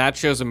 That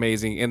show's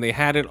amazing. And they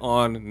had it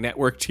on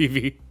network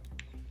TV.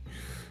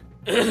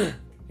 You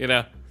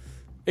know,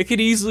 it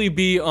could easily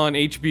be on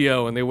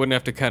HBO and they wouldn't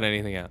have to cut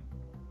anything out.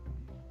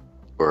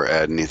 Or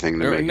add anything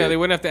to make No, it. they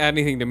wouldn't have to add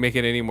anything to make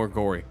it any more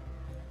gory.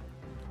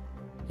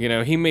 You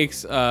know, he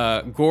makes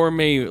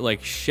gourmet,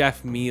 like,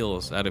 chef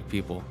meals out of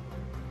people.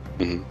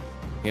 Mhm.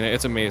 You know,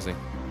 it's amazing.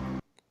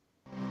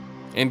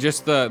 And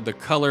just the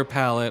color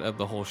palette of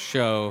the whole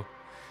show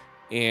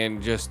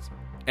and just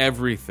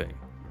everything.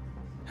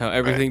 How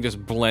everything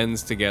just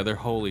blends together.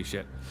 Holy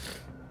shit.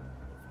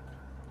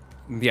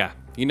 Yeah.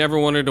 You never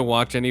wanted to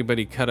watch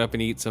anybody cut up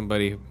and eat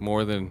somebody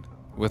more than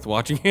with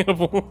watching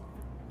Hannibal.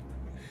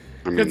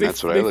 I mean,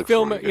 that's what I look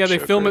film for. it, yeah, they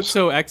film it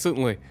so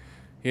excellently.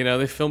 You know,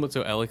 they film it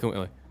so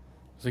eloquently.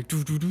 It's like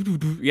doo, doo, doo, doo,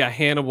 doo. Yeah,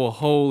 Hannibal,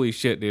 holy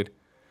shit, dude.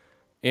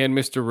 And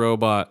Mr.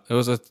 Robot. It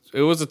was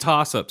a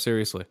toss up,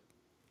 seriously.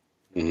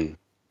 Mhm.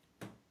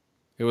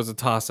 It was a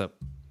toss up.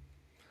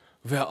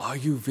 Where are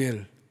you,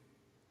 Will?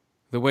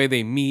 The way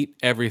they meet,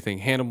 everything.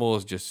 Hannibal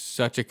is just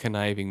such a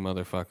conniving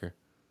motherfucker.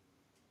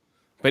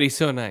 But he's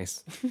so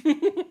nice.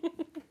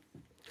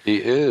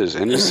 He is,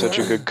 and he's such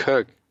a good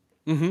cook.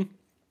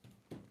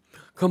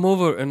 Come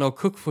over and I'll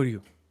cook for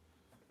you.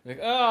 Like,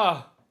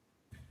 ah.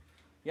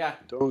 Yeah.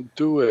 Don't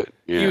do it.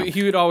 Yeah.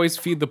 He would always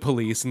feed the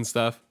police and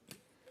stuff.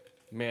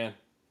 Man.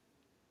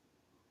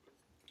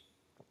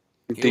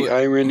 The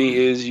irony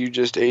is you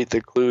just ate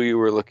the clue you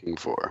were looking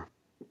for.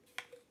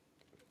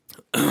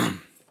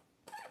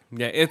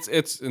 Yeah,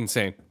 it's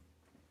insane.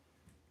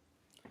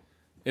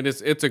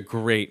 It's a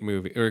great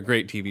movie or a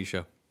great TV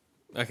show.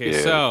 Okay,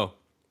 Yeah. so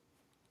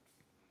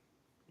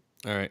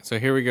all right, so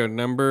here we go.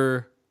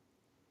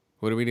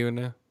 What are we doing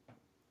now?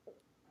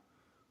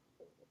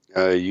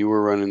 You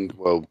were running.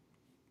 Well,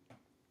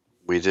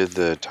 we did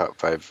the top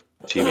 5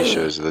 TV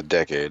shows of the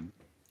decade.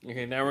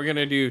 Okay, now we're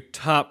gonna do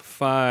top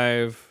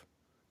 5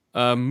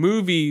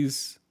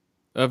 movies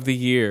of the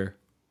year.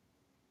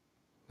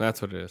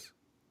 That's what it is.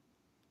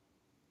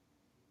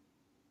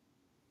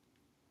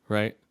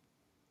 Right?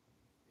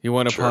 You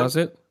want to Sure. pause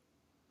it?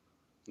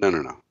 No,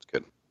 it's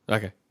good.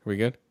 Okay, are we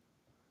good?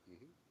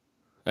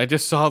 I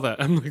just saw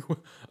that. I'm like,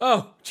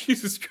 oh,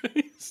 Jesus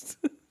Christ.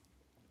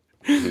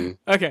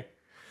 Okay.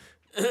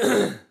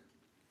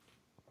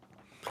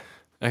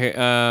 Okay,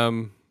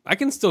 I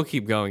can still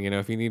keep going,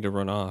 if you need to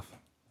run off.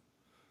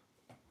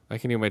 I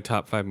can do my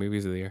top 5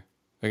 movies of the year.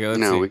 Okay,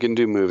 let's see. We can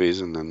do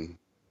movies and then.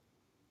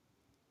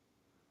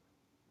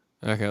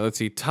 Okay, let's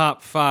see.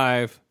 Top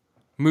 5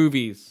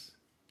 movies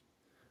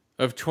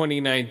of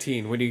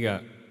 2019. What do you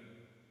got?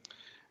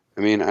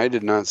 I mean, I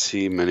did not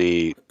see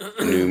many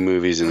new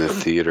movies in the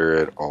theater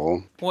at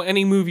all. Well,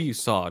 any movie you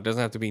saw. It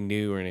doesn't have to be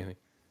new or anything.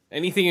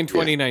 Anything in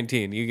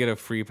 2019, you get a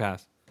free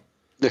pass.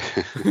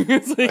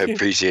 It's like, I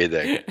appreciate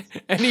that.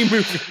 any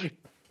movie.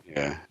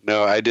 Yeah.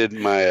 No, I did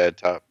my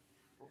top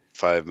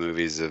 5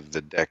 movies of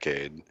the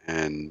decade,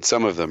 and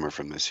some of them are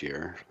from this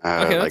year.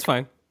 Okay, that's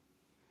fine.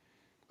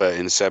 But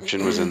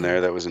Inception was in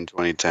there. That was in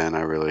 2010.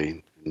 I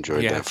really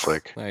enjoyed that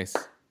flick. Nice.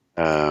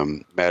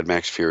 Mad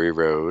Max Fury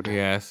Road.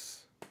 Yes.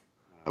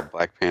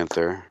 Black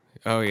Panther.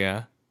 Oh,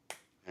 yeah.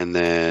 And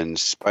then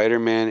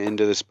Spider-Man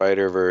Into the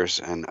Spider-Verse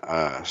and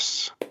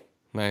Us.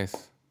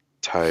 Nice.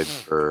 Tied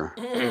for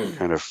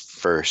kind of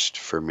first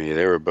for me.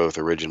 They were both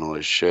original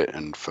as shit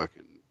and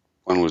fucking.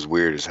 One was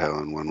weird as hell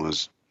and one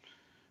was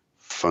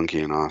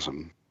funky and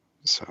awesome.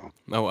 So.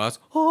 Oh, Us.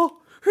 Oh,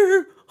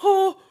 he,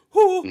 oh,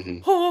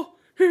 oh, oh,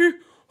 he,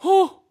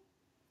 oh.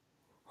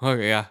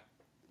 Okay, yeah.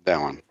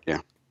 That one, yeah.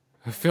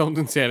 Filmed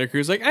in Santa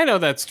Cruz. Like, I know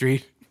that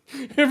street.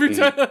 Every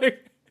time,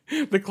 like,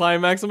 the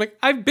climax, I'm like,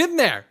 I've been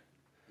there.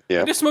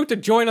 Yeah. I just smoked a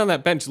joint on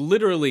that bench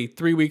literally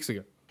 3 weeks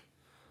ago.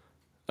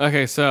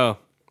 Okay, so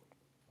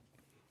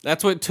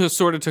that's what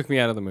sort of took me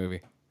out of the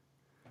movie.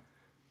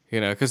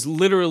 You know, because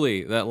literally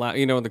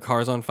you know, when the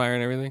car's on fire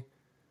and everything.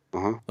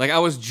 Uh-huh. Like I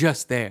was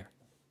just there.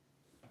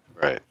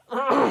 Right.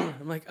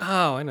 I'm like,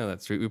 oh, I know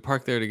that street. We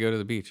parked there to go to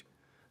the beach.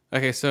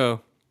 Okay,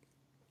 so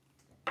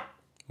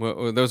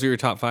those are your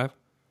top 5?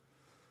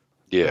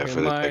 Yeah, Okay,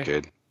 for the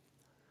decade.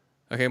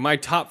 Okay, my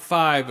top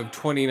 5 of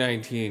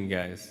 2019,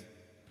 guys.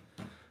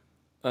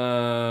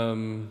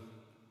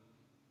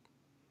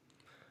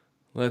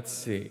 Let's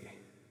see.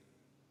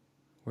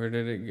 Where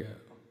did it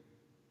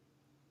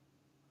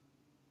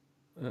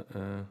go?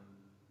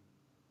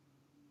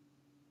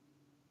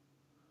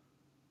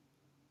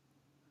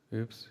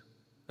 Oops.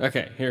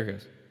 Okay, here it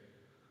goes.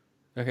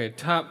 Okay,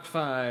 top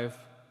 5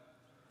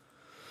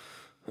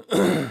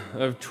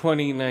 of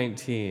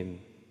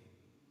 2019.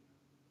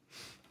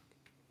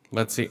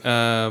 Let's see.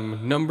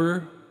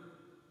 Number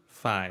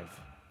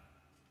 5.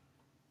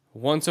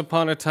 Once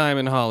Upon a Time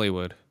in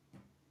Hollywood.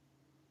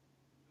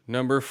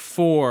 Number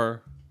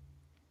 4.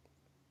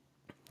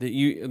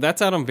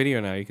 That's out on video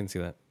now. You can see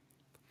that.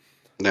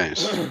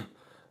 Nice.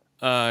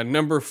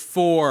 Number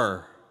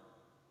 4.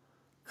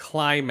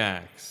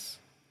 Climax.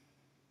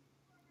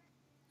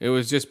 It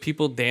was just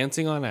people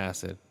dancing on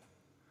acid.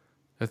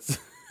 That's.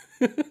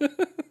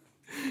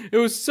 It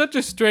was such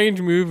a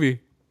strange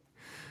movie.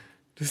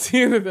 To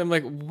see that, I'm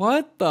like,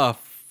 what the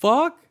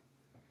fuck?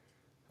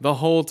 The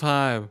whole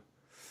time.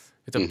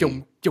 It's a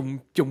jum,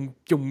 jum, jum,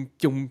 jum,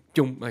 jum,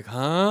 jum. Like,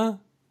 huh?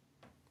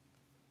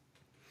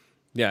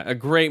 Yeah, a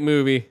great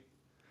movie.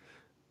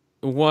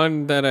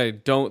 One that I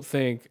don't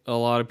think a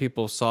lot of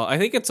people saw. I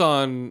think it's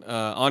on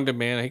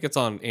demand. I think it's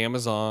on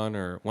Amazon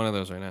or one of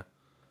those right now.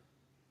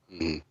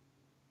 Mm-hmm.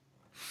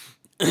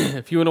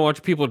 If you want to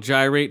watch people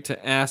gyrate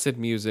to acid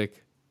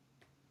music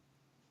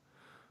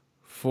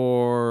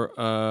for,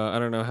 I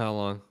don't know how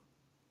long.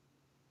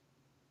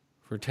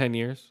 For 10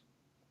 years?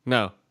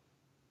 No.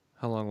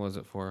 How long was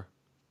it for?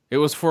 It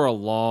was for a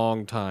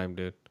long time,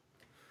 dude.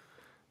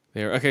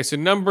 There. Okay, so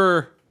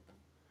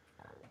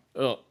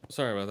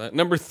sorry about that.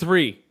 Number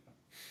 3.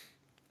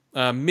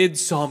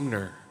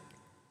 Midsommar.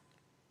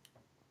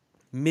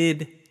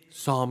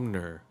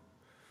 Midsommar.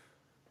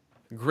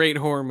 Great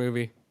horror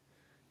movie.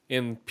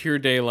 In pure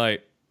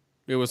daylight.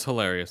 It was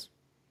hilarious.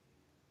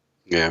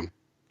 Yeah.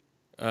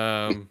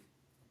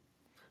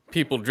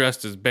 People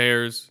dressed as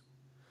bears.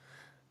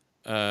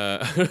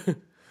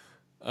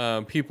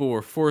 People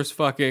were force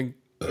fucking.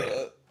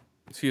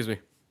 Excuse me.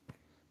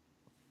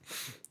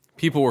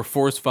 People were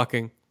force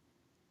fucking.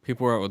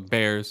 People were out with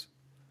bears.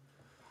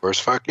 Horse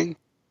fucking?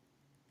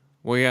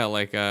 Well, yeah,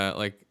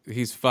 like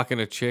he's fucking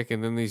a chick,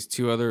 and then these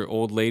 2 other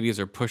old ladies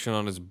are pushing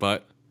on his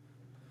butt.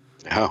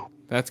 Oh.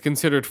 That's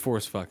considered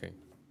force fucking.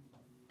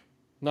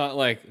 Not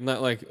like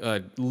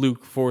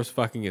Luke force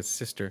fucking his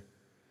sister.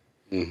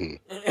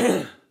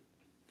 Mm-hmm.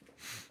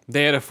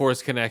 They had a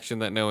force connection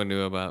that no one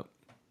knew about.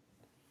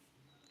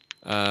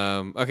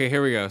 Okay,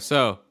 here we go.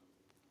 So,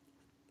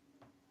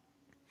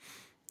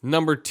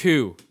 number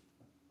 2,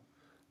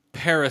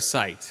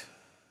 Parasite.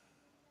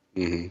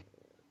 Mm-hmm.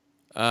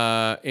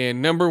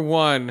 And number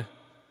 1,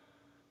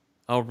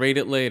 I'll rate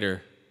it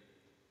later.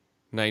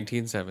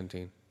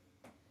 1917.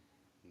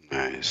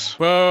 Nice.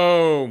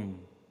 Boom.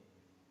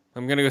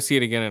 I'm gonna go see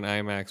it again in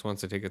IMAX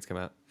once the tickets come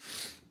out.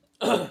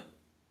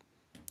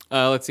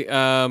 Let's see.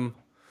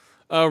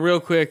 Real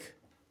quick.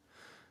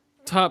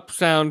 Top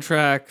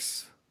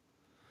soundtracks.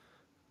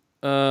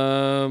 I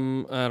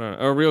don't know.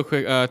 Oh, real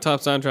quick. Top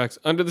soundtracks: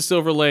 Under the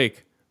Silver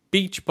Lake,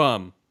 Beach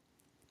Bum,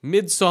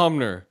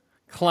 Midsommar,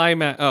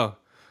 Climax. Oh,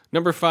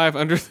 number 5,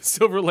 Under the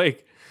Silver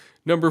Lake.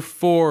 Number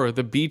 4,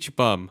 The Beach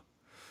Bum.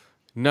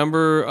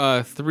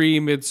 Number 3,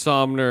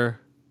 Midsommar.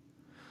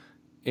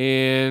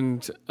 And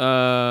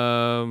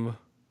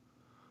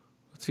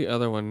what's the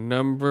other one?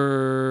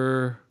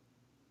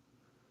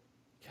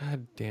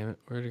 God damn it,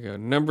 where'd it go?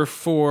 Number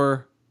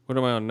 4. What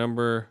am I on?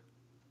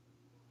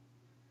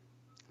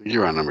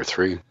 You're on number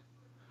 3.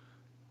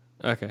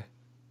 Okay.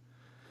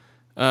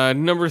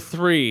 Number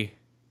 3,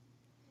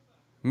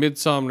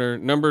 Midsommar.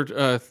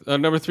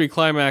 Number 3,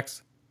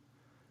 Climax.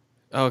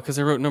 Oh, because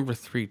I wrote number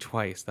 3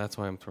 twice. That's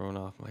why I'm thrown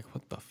off. I'm like,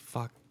 what the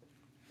fuck?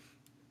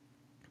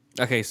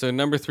 Okay, so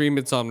number 3,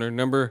 Midsommar.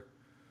 Number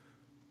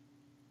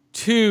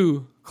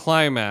 2,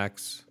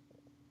 Climax.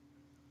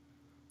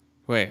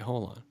 Wait,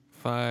 hold on.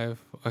 5.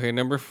 Okay,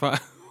 number 5.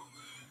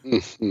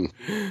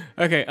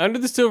 Okay, Under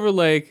the Silver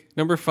Lake,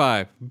 number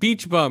 5.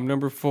 Beach Bum,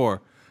 number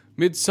 4.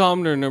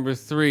 Midsommar, number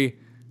 3.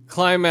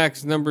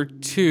 Climax, number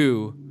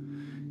 2.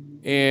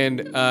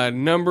 And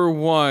number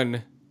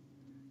 1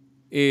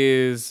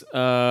 is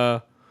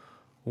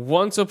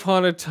Once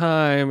Upon a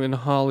Time in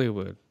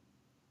Hollywood.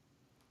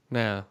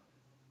 Now,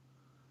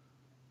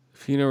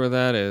 if you know where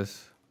that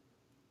is,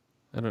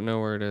 I don't know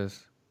where it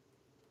is.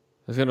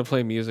 I was going to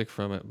play music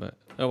from it, but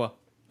oh well.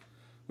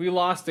 We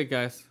lost it,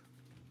 guys.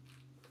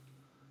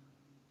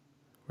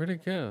 Where'd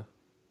it go?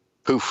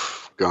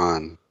 Poof,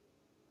 gone.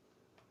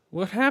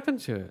 What happened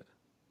to it?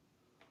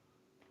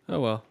 Oh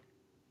well.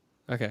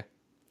 Okay.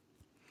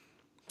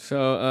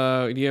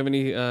 So, do you have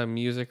any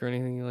music or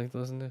anything you like to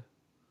listen to?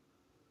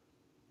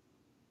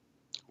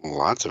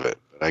 Lots of it,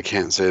 but I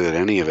can't say that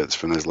any of it's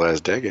from this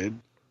last decade.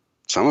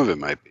 Some of it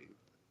might be.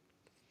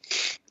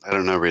 I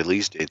don't know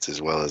release dates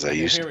as well as I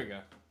used Here to. we go.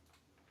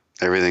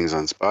 Everything's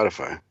on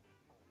Spotify.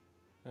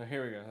 Oh,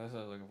 here we go. That's what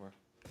I was looking for.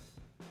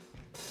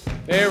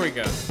 There we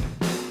go.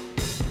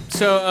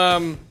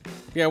 So,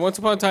 yeah, Once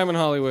Upon a Time in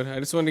Hollywood. I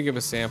just wanted to give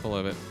a sample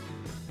of it.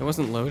 It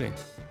wasn't loading.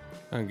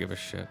 I don't give a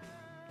shit.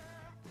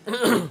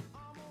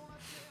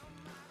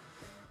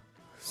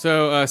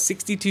 So,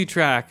 62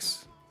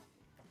 tracks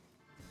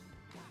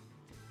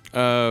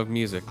of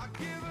music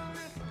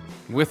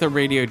with a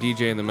radio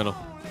DJ in the middle.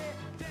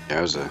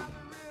 Yowza.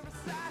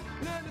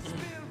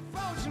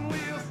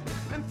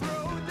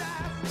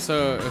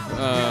 So,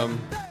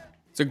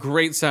 it's a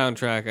great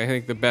soundtrack. I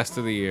think the best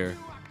of the year.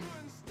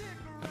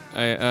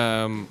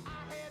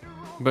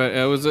 But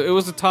it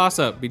was a toss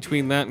up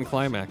between that and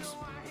Climax.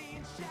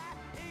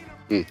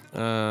 Right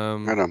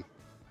on.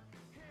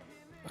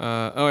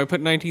 Oh, I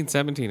put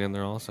 1917 in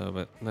there also,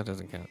 but that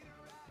doesn't count.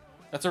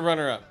 That's a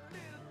runner up.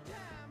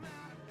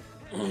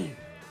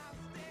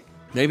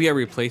 Maybe I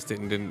replaced it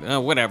and didn't.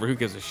 Oh, whatever. Who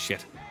gives a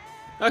shit?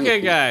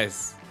 Okay,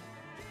 guys.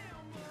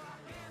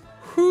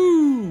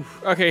 Whew.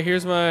 Okay,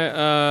 here's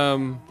my.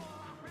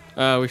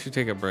 We should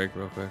take a break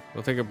real quick.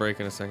 We'll take a break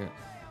in a second.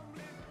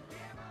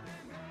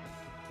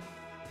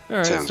 All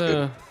right. Sounds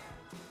good.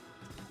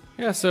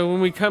 Yeah. So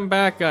when we come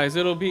back, guys,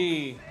 it'll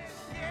be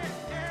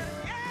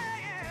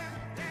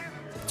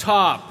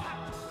top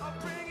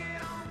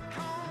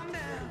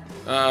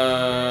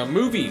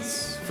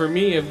movies for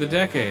me of the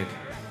decade.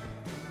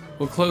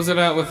 We'll close it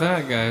out with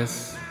that,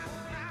 guys.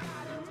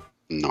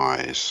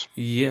 Nice.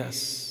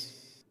 Yes.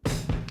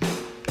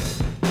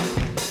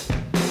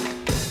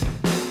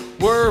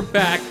 We're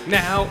back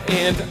now,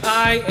 and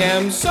I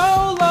am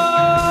solo.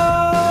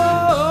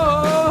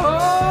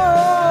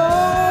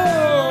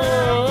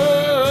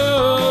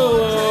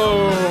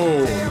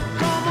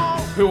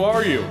 Who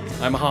are you?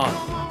 I'm Han.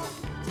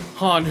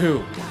 Han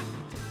who?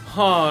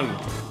 Han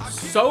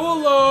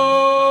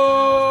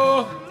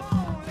Solo.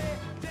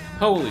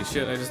 Holy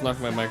shit, I just knocked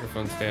my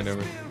microphone stand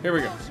over. Here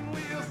we go.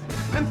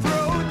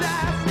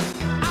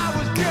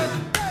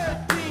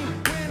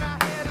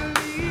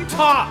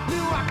 Top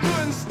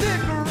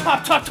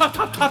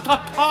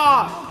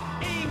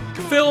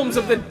films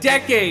of the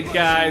decade,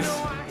 guys.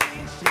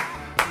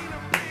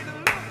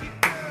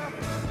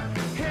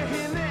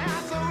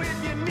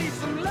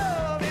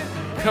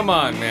 Come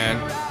on, man.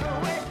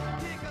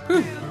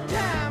 Whew.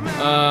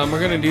 We're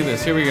gonna do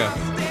this. Here we go.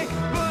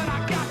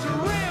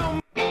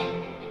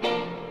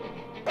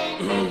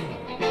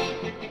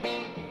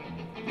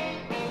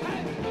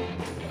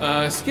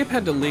 Skip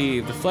had to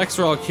leave. The flex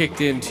all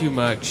kicked in too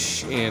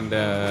much, and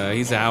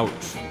he's out.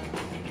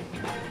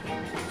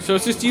 So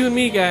it's just you and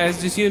me, guys.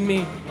 Just you and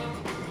me.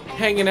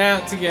 Hanging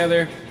out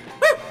together.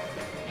 Woo!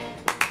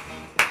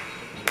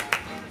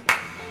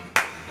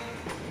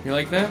 You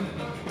like that?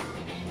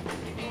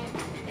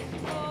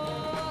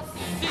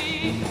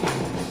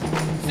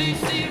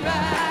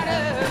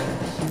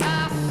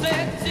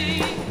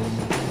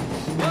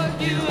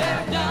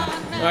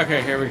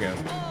 Okay, here we go.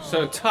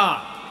 So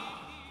top.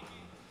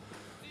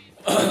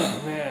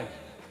 Oh, man.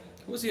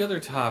 What was the other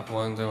top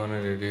ones I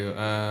wanted to do?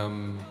 God,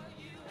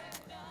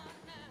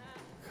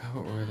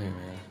 what were they,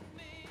 man?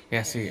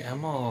 Yeah, see,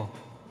 I'm all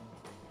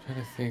trying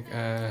to think.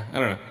 I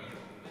don't know.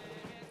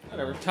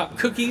 Whatever. Top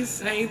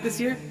cookies I ate this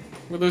year?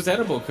 Were those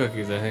edible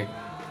cookies, I think.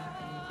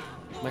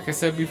 Like I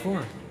said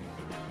before.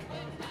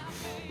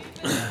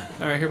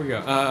 All right, here we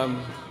go.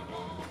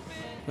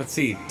 Let's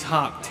see.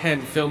 Top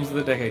 10 films of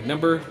the decade.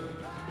 Number,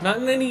 not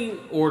in any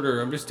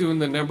order. I'm just doing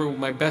the number,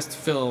 my best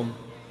film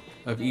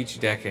of each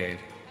decade,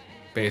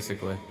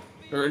 basically.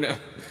 Or no,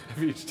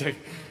 of each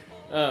decade.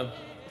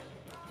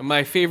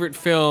 My favorite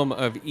film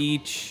of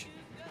each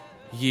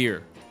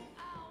year.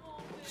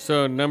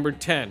 So number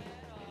 10,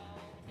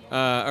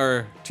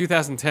 or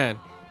 2010,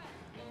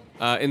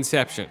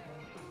 Inception.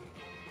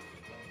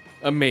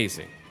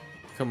 Amazing.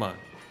 Come on.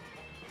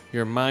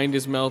 Your mind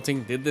is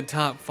melting. Did the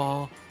top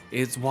fall?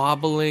 It's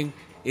wobbling.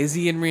 Is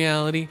he in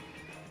reality?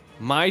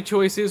 My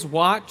choice is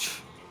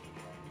watch.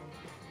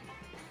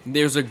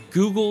 There's a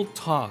Google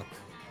talk.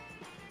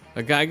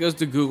 A guy goes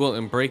to Google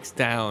and breaks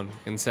down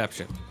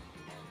Inception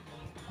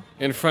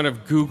in front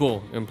of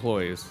Google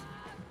employees,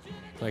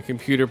 like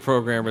computer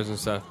programmers and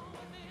stuff.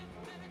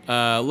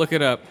 Look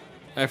it up.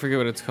 I forget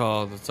what it's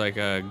called. It's like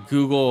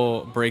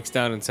Google breaks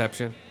down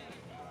Inception.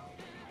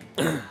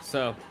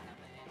 So,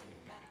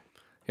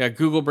 yeah,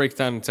 Google breaks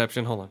down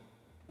Inception. Hold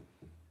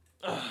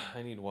on.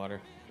 I need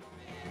water.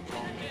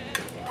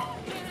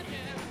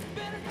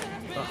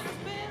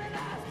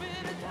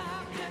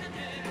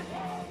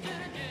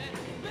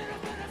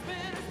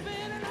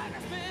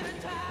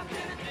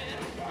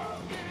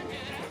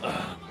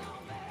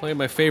 Playing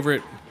my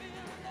favorite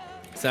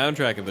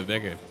soundtrack of the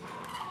decade.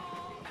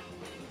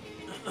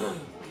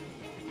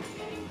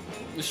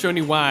 Just showing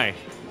you why.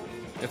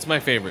 It's my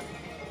favorite.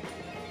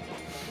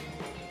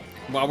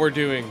 While we're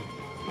doing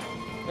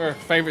Or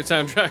favorite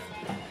soundtrack.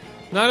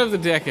 Not of the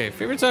decade.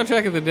 Favorite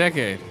soundtrack of the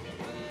decade.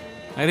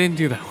 I didn't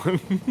do that one.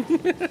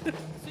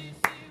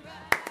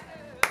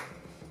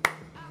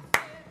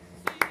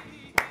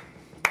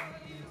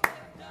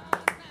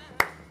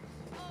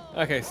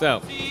 Okay,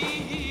 so.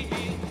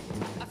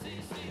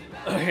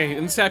 Okay,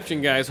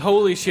 Inception, guys.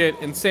 Holy shit.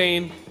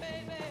 Insane.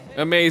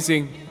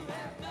 Amazing.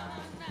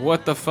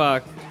 What the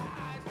fuck?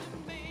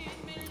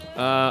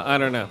 I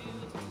don't know.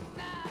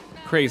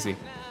 Crazy.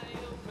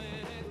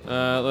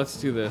 Let's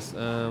do this.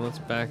 Let's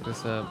back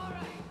this up.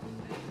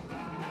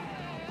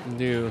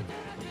 Do.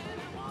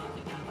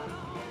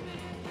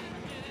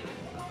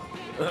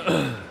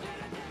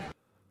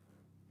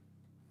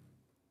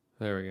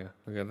 There we go.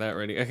 We got that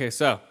ready. Okay,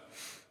 so.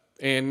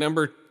 And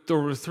number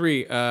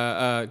 3,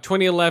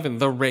 2011,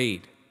 The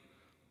Raid.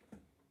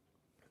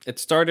 It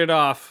started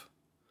off.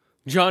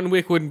 John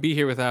Wick wouldn't be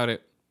here without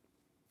it.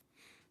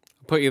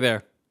 I'll put you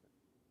there.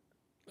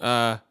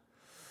 Okay.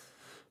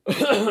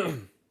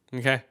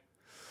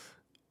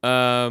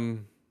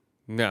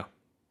 No.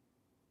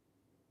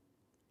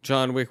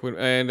 John Wick would,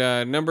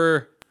 and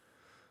number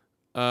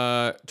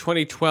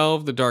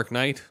 2012, The Dark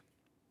Knight.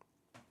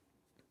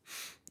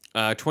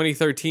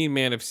 2013,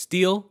 Man of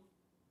Steel.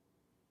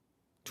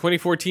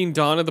 2014,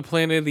 Dawn of the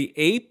Planet of the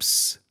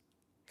Apes.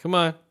 Come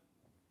on.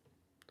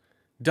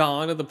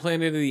 Dawn of the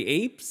Planet of the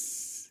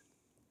Apes.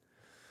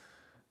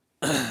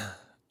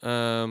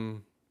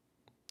 Or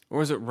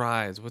is it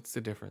Rise? What's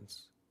the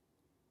difference?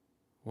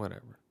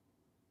 Whatever.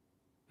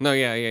 No,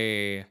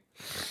 yeah.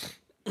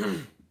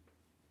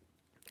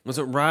 Was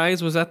it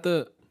Rise? Was that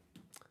the...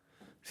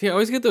 See, I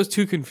always get those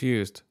two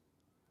confused.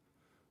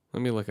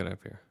 Let me look it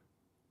up here.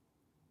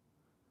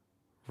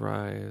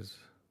 Rise.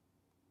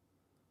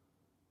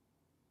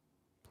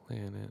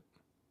 Planet.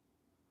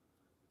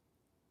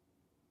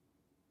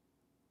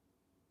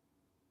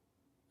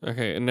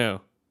 Okay,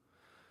 no.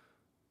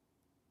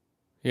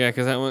 Yeah,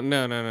 because that one...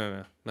 No.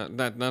 Not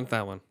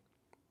that one.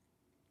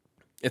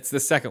 It's the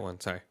second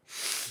one, sorry.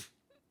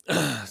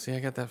 See,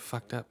 I got that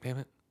fucked up, damn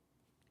it.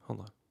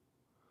 Hold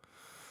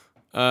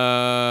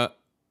on.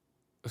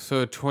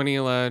 So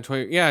 2011,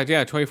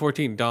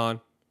 2014,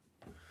 Dawn.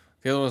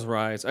 The other one was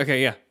Rise.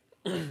 Okay, yeah.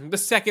 The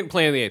second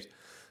Planet of the Apes.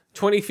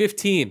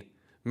 2015,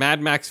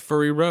 Mad Max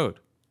Fury Road.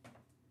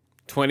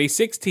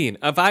 2016,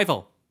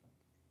 Avival.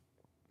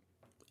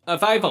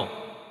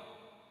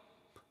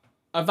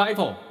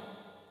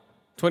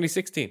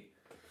 2016.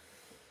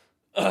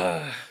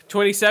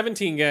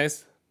 2017,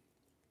 guys.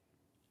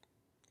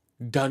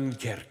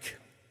 Dunkirk.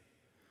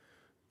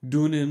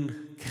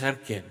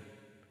 Dunenkerken.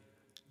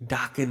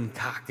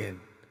 Dakenkaken.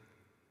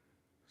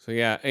 So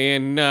yeah,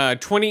 and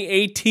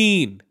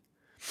 2018.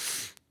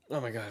 Oh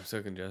my god, I'm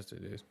so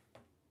congested, dude.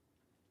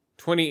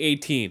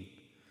 2018.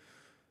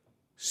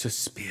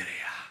 Suspiria.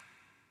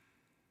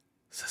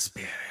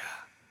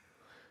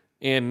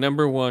 And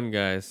number 1,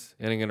 guys,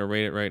 and I'm gonna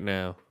rate it right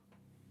now.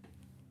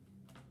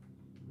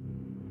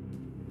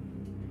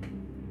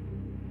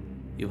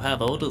 You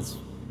have orders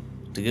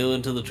to go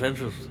into the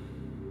trenches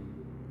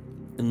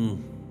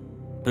and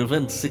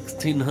prevent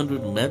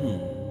 1,600 men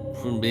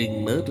from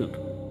being murdered.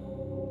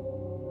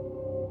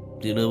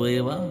 Do you know where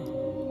you are?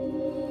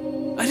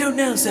 I don't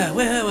know, sir.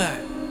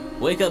 Where?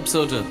 Wake up,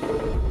 soldier.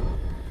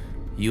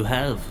 You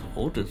have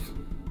orders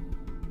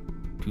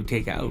to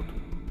take out.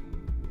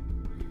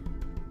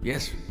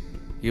 Yes,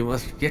 you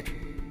must get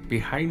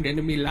behind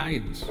enemy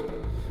lines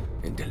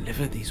and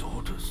deliver these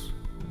orders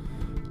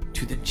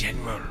to the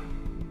General,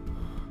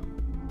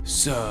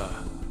 Sir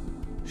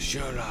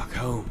Sherlock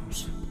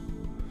Holmes,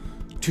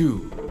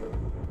 to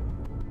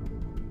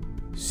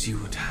see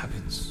what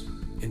happens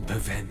and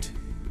prevent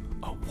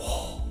a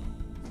war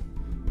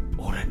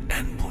or an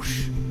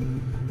ambush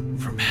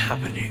from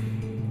happening.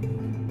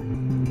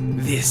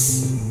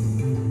 This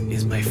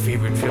is my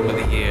favorite film of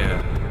the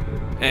year,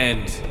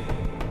 and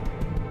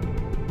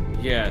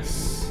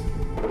yes,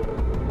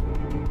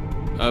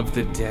 of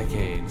the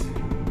decade.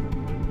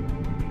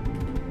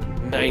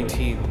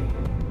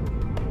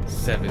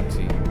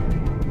 1970.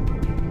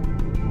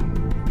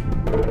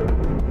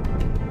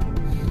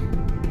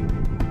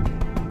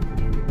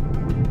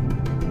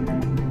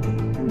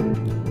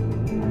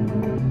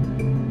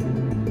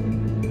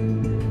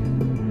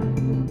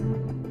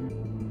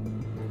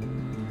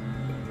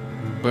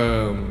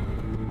 Boom.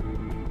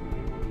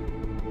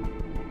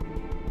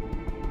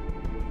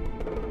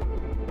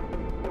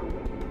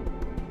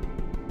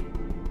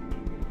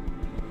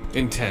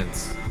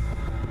 Intense.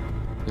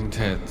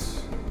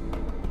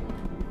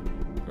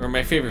 Or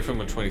my favorite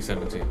film of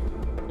 2017.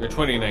 Or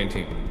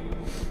 2019.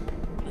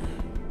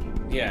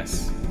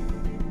 Yes.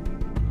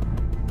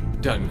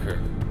 Dunkirk.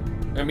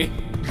 I mean...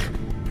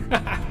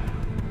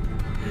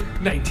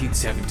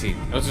 1917.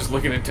 I was just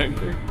looking at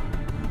Dunkirk.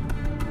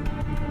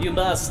 You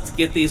must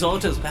get these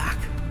orders back,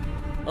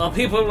 or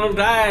people will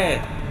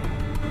die.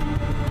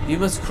 You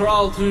must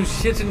crawl through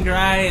shit and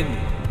grime.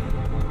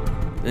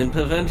 And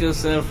prevent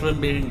yourself from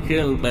being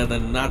killed by the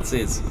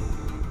Nazis.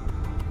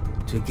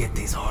 To get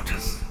these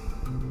orders.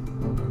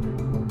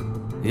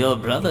 Your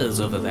brother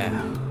is over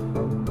there.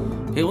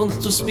 He wants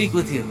to speak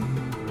with you.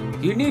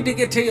 You need to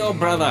get to your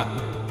brother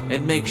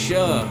and make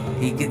sure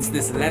he gets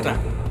this letter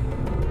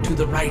to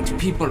the right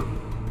people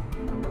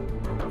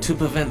to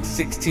prevent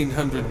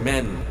 1,600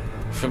 men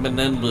from an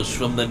ambush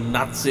from the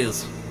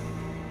Nazis.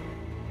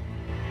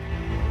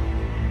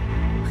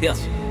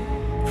 Yes,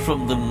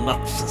 from the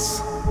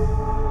Nazis.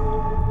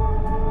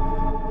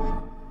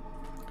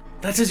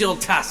 That is your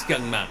task,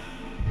 young man.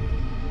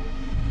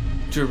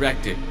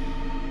 Directed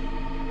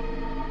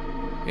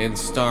and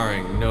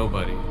starring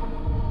nobody.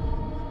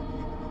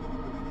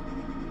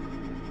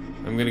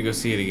 I'm gonna go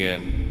see it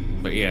again.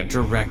 But yeah,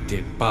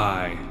 directed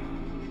by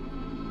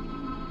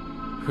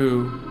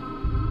who?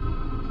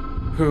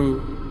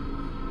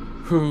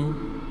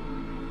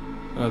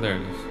 Oh, there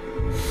it is.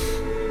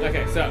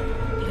 Okay, so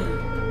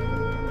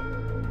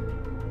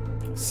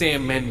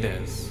Sam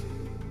Mendes.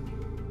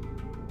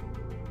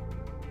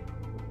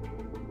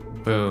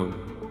 Boom.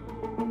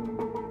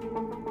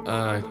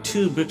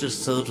 Two British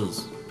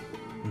soldiers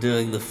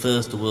during the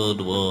First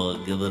World War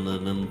given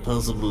an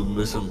impossible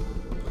mission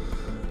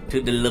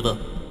to deliver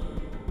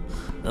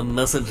a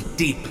message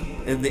deep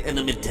in the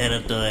enemy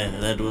territory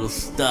that will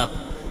stop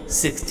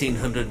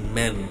 1,600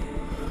 men,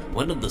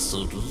 one of the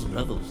soldiers'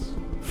 brothers,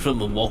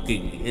 from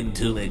walking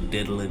into a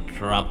deadly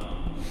trap.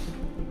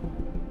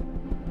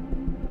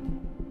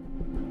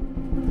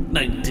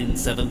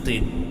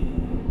 1917.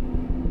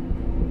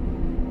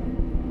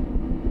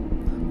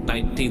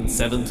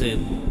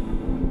 1917.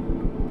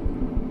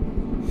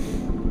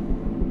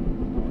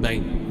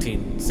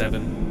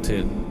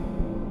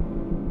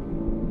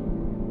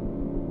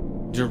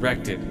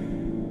 Directed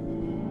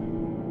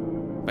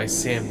by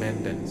Sam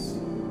Mendes.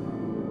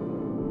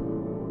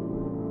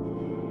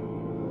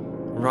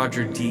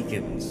 Roger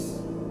Deakins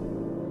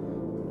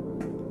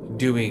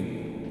doing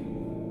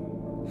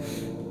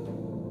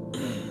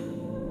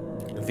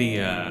the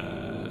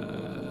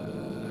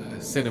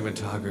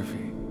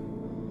cinematography.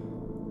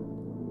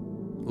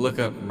 Look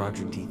up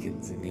Roger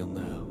Deakins and you'll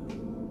know.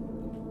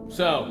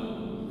 So,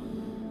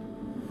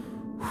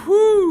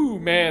 whew,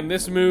 man,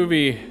 this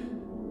movie,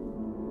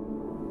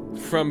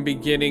 from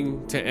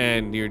beginning to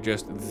end, you're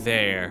just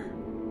there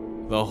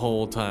the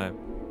whole time.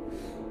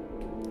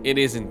 It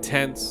is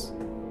intense.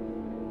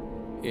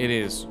 It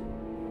is,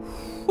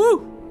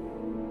 whew.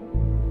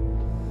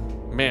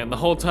 Man, the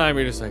whole time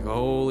you're just like,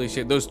 holy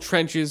shit. Those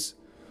trenches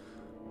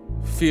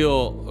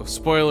feel,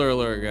 spoiler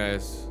alert,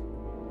 guys.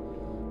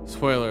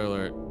 Spoiler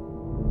alert.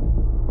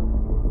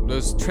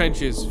 Those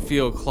trenches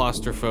feel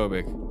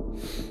claustrophobic.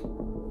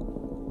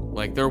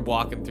 Like they're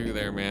walking through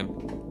there, man.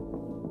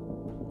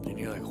 And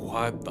you're like,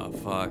 what the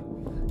fuck?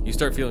 You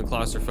start feeling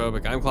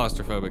claustrophobic. I'm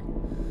claustrophobic.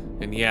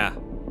 And yeah,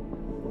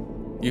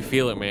 you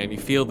feel it, man. You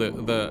feel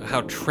the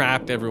how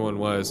trapped everyone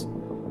was.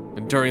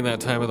 And during that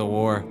time of the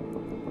war,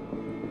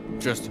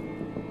 just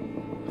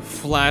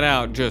flat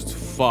out just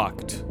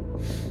fucked.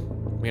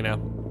 You know?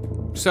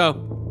 So,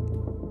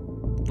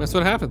 that's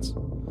what happens.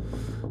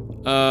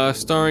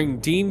 Starring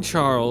Dean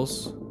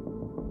Charles.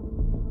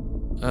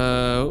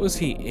 What was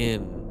he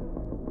in?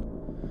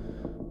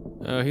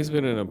 He's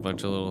been in a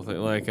bunch of little things,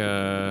 like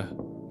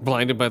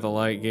Blinded by the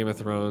Light, Game of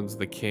Thrones,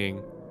 The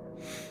King.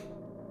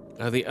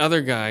 The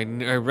other guy,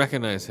 I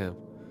recognize him.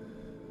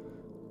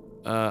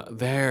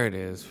 There it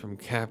is, from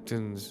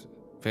Captain's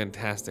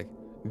Fantastic.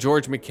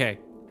 George McKay.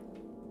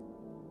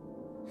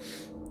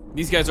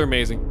 These guys are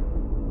amazing.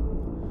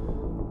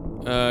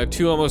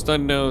 Two almost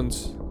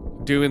unknowns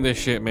doing this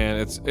shit, man.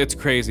 It's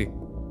crazy.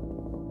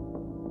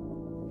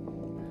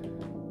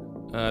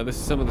 This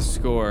is some of the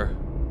score.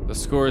 The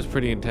score is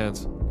pretty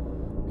intense.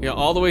 Yeah,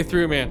 all the way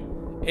through,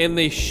 man. And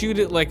they shoot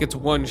it like it's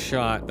one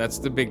shot. That's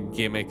the big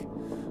gimmick.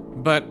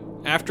 But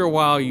after a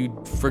while,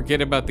 you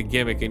forget about the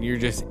gimmick and you're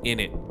just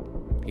in it.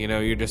 You know,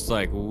 you're just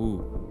like,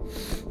 ooh.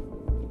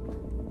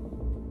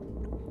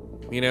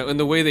 You know, and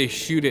the way they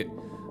shoot it,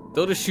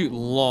 they'll just shoot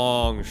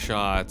long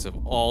shots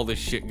of all this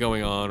shit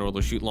going on, or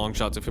they'll shoot long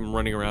shots of him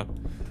running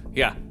around.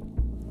 Yeah.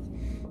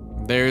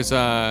 There's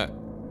I'm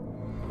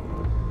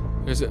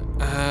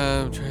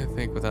trying to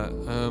think without,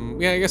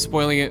 yeah, I guess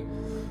spoiling it.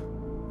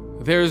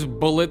 There's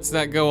bullets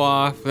that go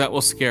off that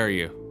will scare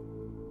you.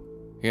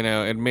 You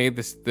know, it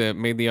made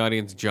made the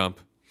audience jump.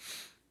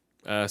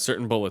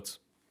 Certain bullets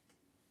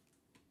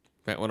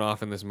that went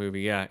off in this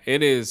movie. Yeah,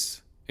 it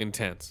is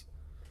intense.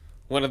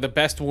 One of the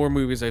best war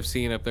movies I've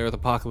seen, up there with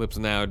Apocalypse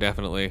Now,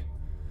 definitely.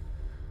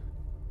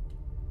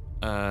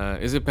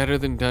 Is it better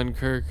than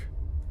Dunkirk?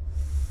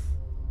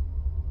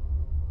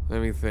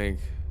 Let me think.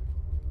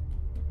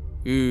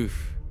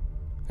 Oof.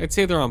 I'd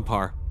say they're on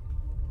par.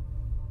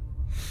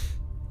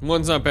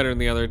 One's not better than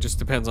the other. It just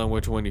depends on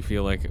which one you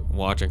feel like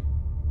watching.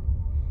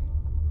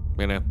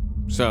 You know?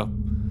 So,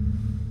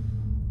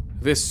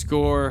 this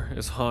score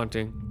is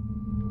haunting.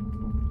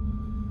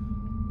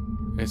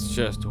 It's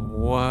just,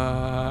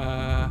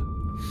 what?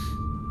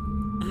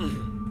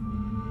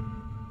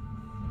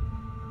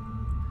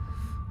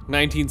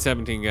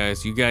 1917,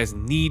 guys. You guys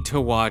need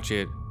to watch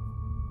it.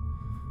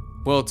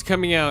 Well, it's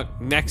coming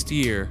out next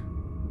year.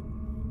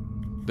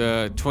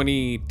 The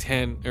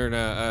 2010, or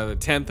the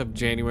 10th of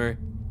January.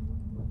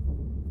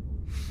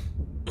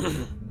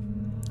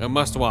 A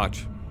must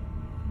watch.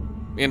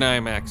 In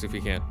IMAX if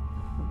you can.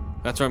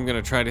 That's where I'm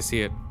gonna try to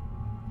see it.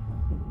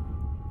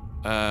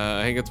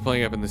 I think it's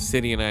playing up in the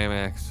city in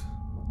IMAX.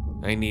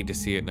 I need to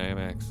see it in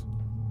IMAX.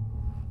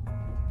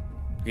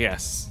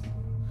 Yes.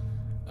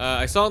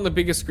 I saw it on the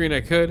biggest screen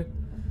I could.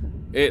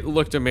 It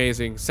looked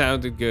amazing,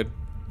 sounded good.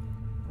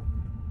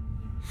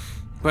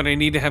 But I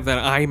need to have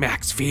that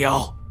IMAX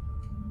feel.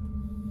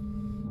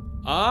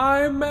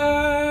 IMAX.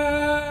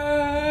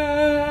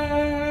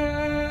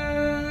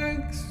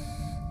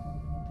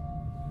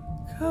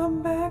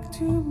 Come back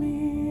to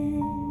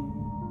me.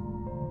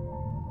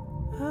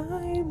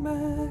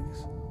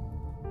 IMAX.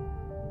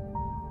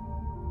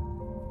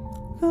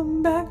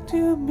 Come back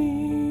to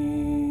me.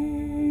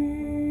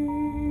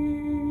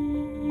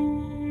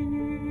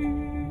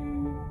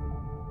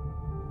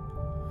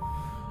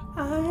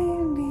 I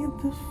need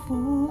the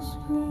full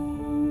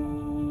screen.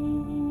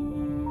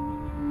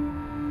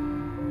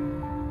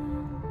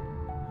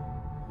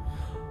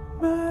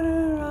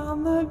 Murder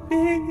on the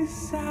big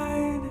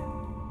side.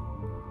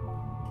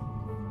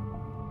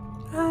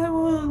 I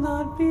will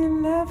not be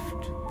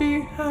left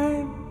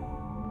behind.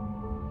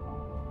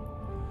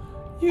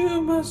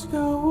 You must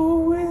go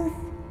with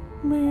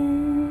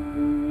me.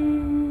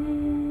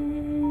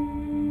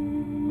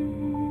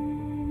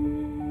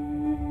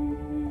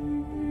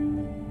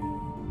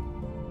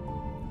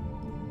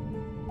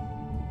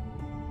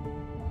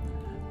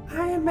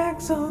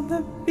 IMAX on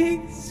the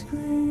big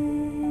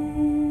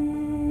screen.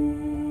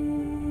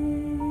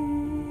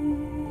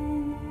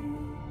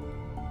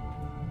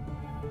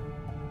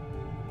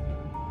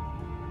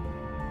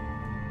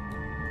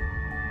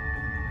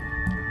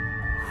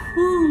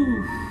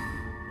 Whew.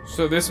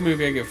 So this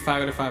movie I give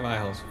 5 out of 5 eye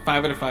holes,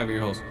 5 out of 5 ear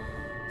holes,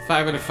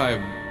 5 out of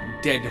 5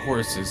 dead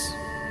horses.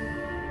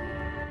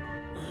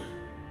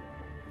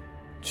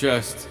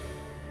 Just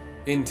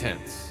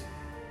intense.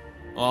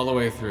 All the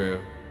way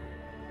through.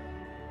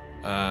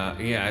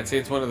 Yeah, I'd say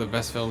it's one of the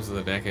best films of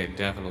the decade,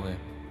 definitely.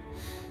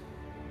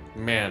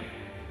 Man.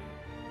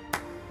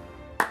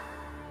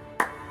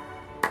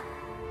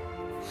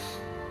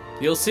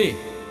 You'll see.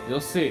 You'll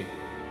see.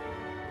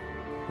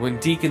 When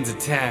Deacons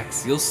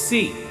attacks, you'll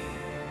see.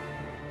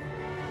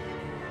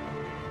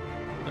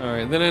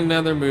 Alright, then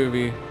another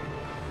movie.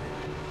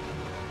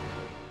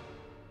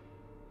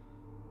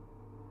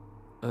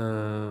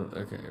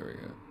 Okay, here we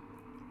go.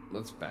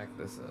 Let's back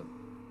this up.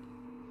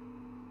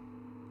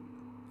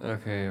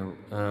 Okay,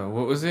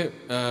 what was it?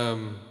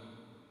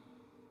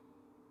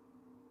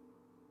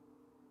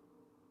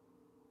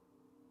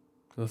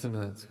 Listen to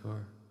that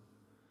score.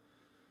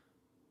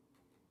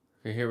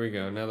 Okay, here we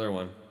go, another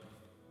one.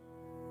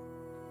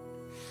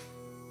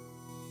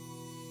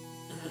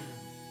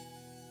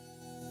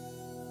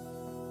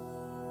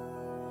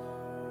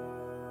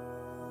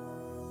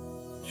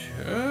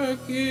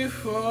 Turkey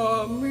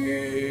for me,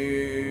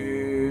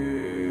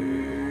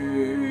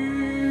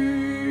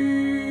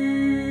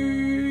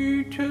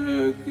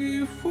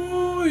 turkey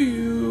for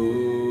you.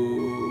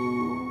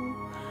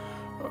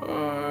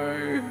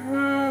 I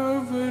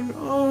have an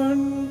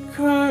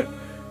uncut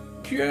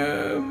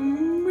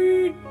gem,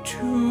 me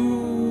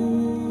too.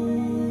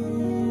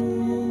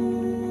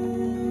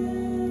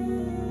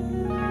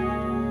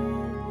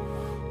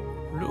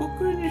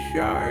 Look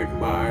inside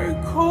my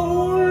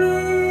colon.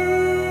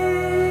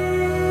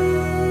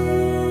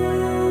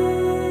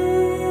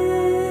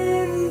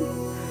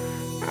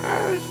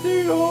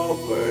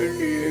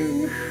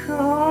 Opening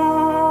shot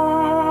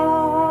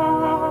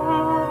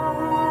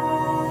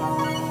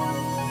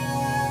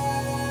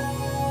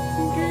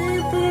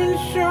deep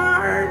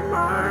inside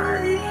my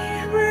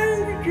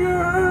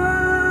sphincter.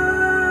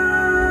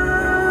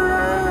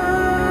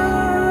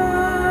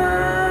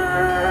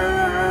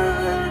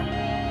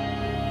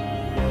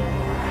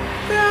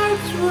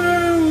 That's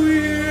where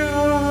we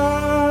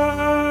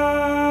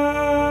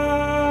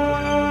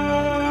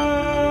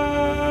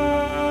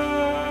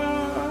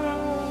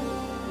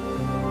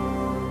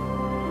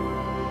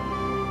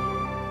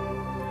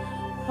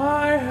I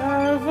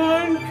have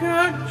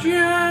uncut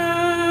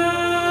gems,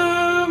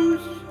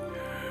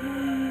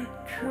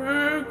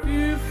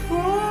 turkey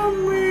for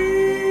me,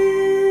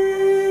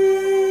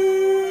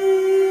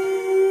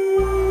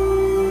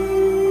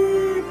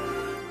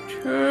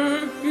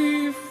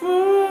 turkey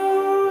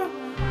for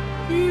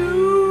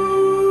you.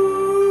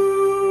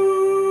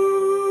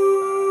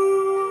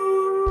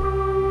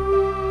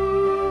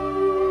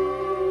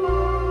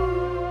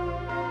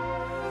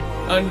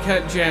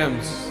 Uncut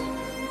Gems.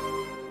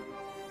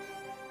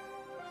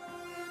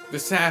 The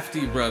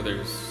Safdie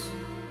brothers.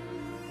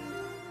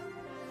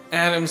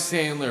 Adam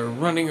Sandler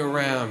running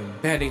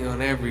around betting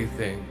on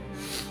everything.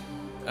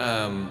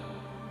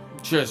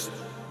 Just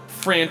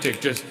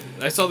frantic.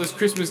 I saw this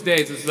Christmas Day.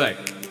 It's like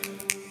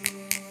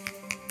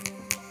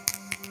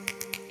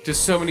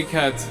just so many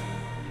cuts.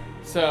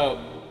 So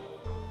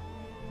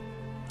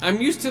I'm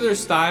used to their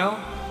style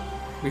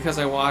because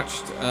I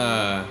watched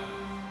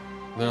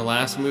their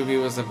last movie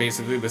was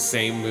basically the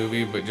same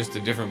movie but just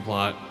a different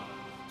plot.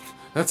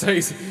 That's how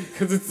you see,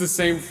 because it's the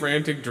same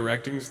frantic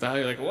directing style.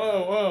 You're like,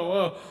 whoa, whoa,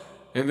 whoa.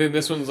 And then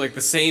this one's like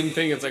the same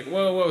thing. It's like,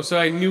 whoa, whoa. So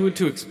I knew what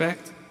to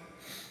expect.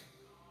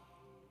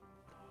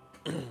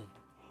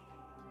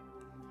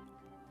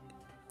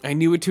 I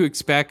knew what to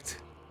expect.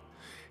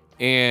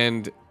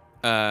 And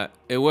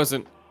it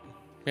wasn't,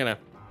 you know,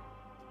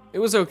 it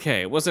was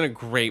okay. It wasn't a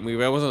great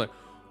movie. I wasn't like,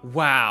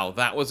 wow,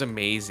 that was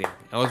amazing.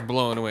 I was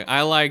blown away.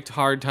 I liked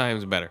Hard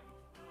Times better.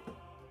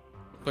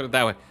 Put it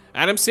that way.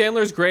 Adam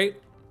Sandler's great.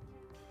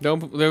 Don't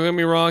get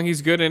me wrong.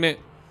 He's good in it.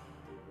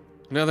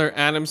 Another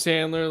Adam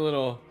Sandler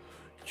little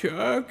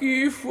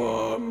Chucky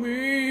for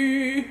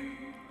me.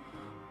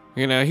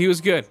 You know, he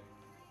was good.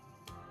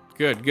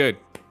 Good.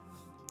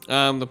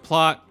 The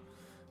plot,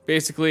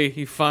 basically,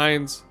 he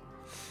finds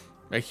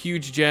a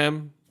huge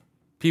gem.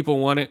 People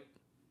want it.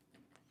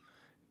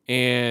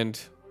 And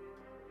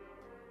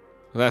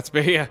that's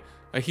a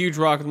huge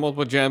rock with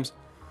multiple gems.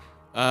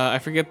 I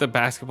forget the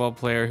basketball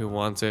player who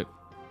wants it.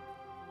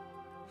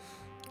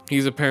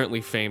 He's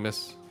apparently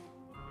famous.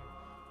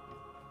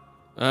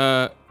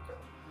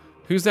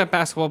 Who's that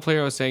basketball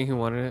player I was saying who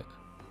wanted it?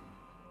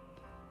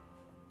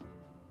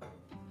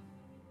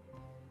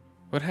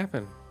 What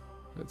happened?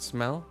 That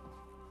smell?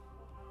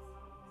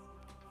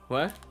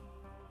 What?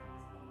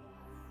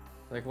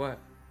 Like what?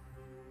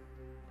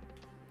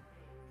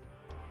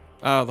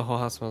 Oh, the whole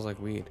house smells like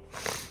weed.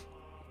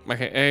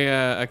 Okay,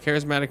 a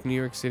charismatic New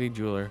York City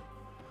jeweler,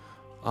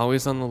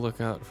 always on the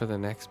lookout for the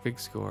next big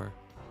score,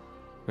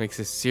 makes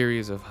a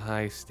series of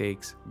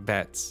high-stakes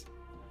bets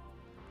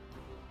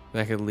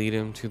that could lead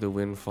him to the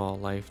windfall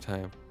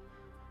lifetime.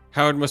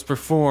 Howard must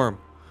perform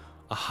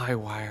a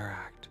high-wire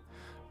act,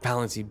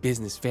 balancing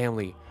business,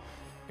 family,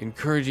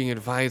 encouraging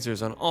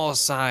advisors on all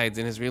sides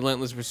in his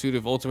relentless pursuit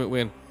of ultimate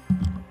win.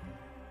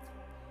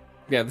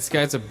 Yeah, this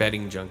guy's a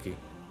betting junkie.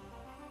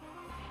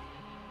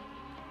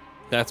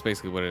 That's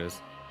basically what it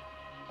is.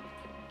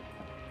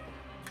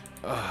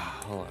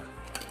 Hold on.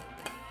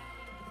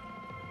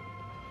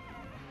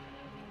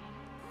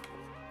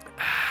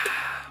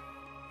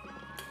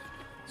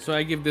 So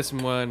I give this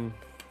one...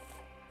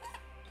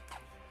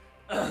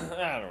 I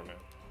don't know.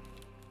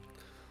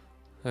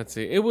 Let's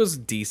see. It was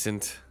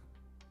decent.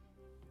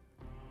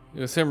 It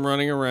was him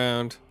running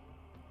around.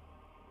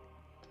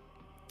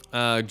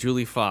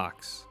 Julie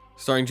Fox.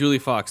 Starring Julie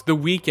Fox. The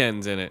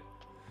Weeknd's in it.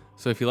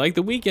 So if you like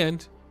The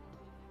Weeknd...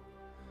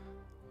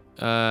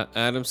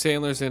 Adam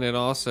Sandler's in it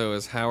also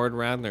as Howard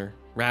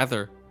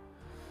Rather.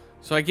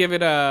 So I give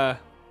it a...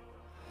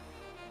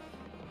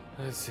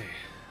 Let's see.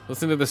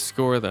 Listen to the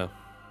score, though.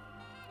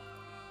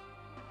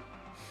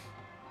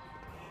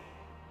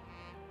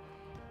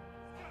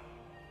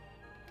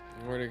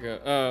 Where'd it go?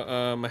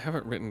 Oh, I have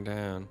it written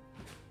down.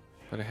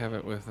 But I have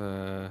it with,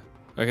 Okay,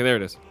 there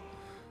it is.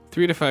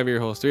 3 to 5 ear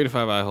holes, 3 to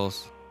 5 eye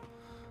holes.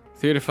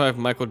 3 to 5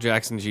 Michael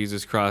Jackson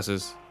Jesus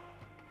crosses.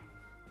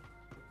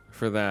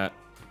 For that.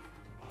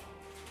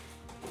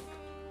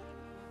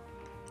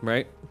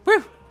 Right?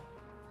 Woo!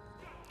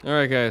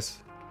 Alright, guys.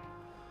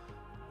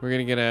 We're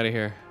gonna get out of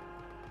here.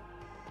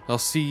 I'll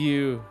see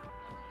you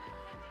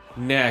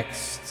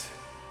next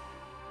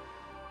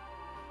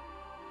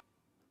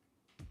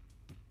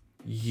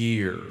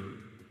year.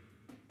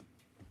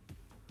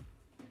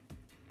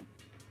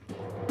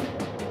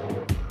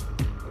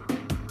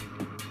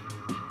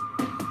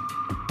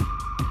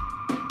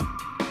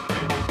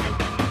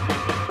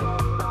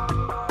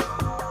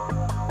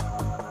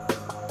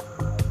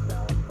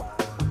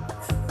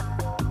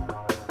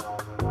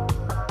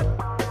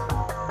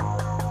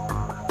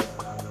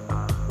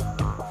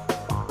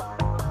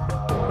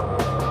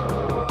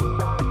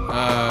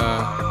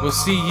 We'll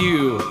see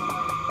you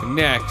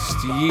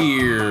next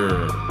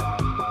year.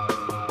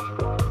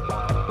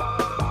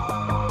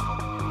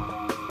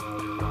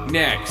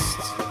 Next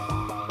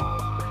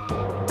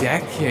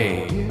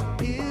decade. Here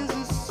is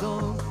a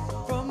song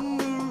from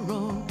the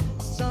wrong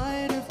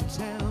side of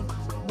town,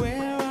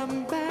 where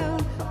I'm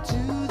bound to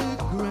the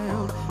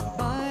ground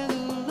by the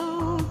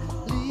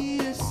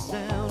lonely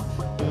sound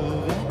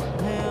of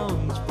that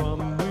hounds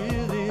from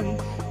within,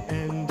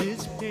 and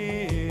it's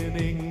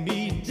pinning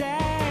me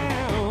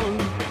down.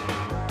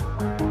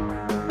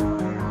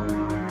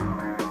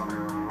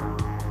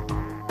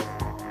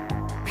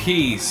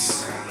 Peace.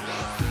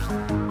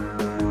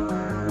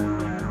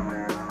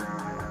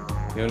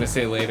 You want to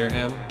say later,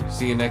 Em?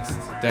 See you next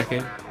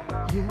decade?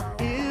 Here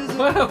is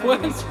What?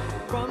 What?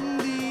 from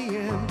the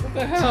end What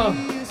the hell? to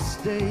the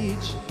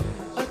stage,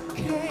 a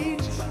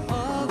cage of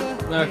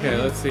a Okay,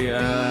 let's see.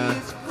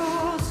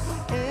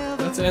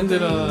 Let's end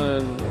it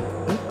on.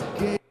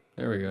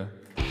 There we go.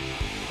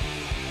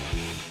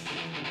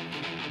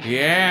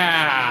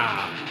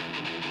 Yeah.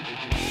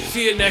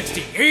 See you next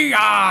year.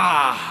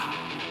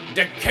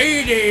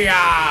 Decadia.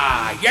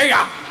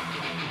 Yeah.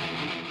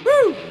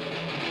 Woo.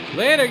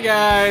 Later,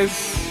 guys.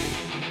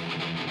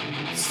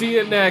 See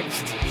you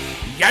next.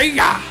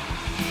 Yeah.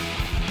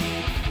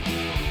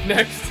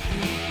 Next.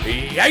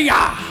 Yeah.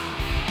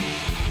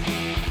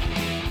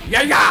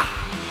 Yeah.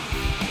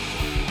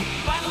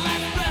 By the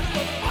last breath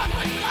of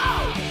fucking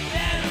loud,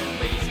 then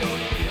raise your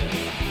ear.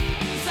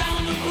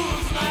 Sound of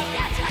hooves like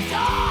at your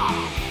door.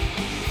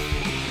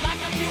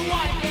 Like a few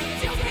white men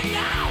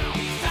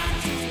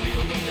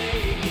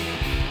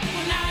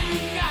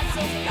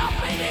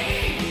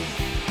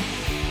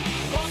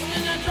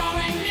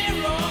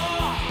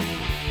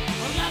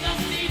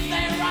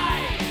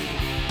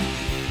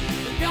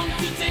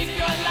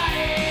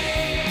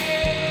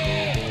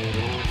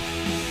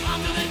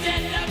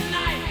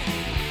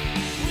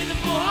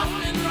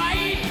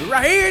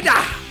Rahida!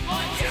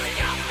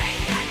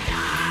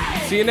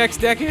 See you next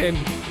decade.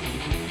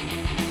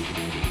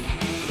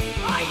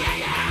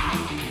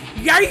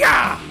 Yeah,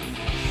 yeah!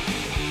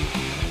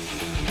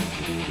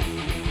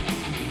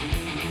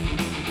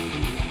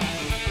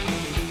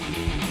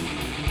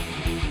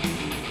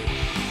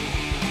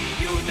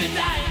 You've been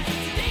dying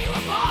since the day you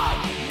were born.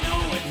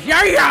 No one's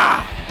Yeah,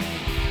 yeah!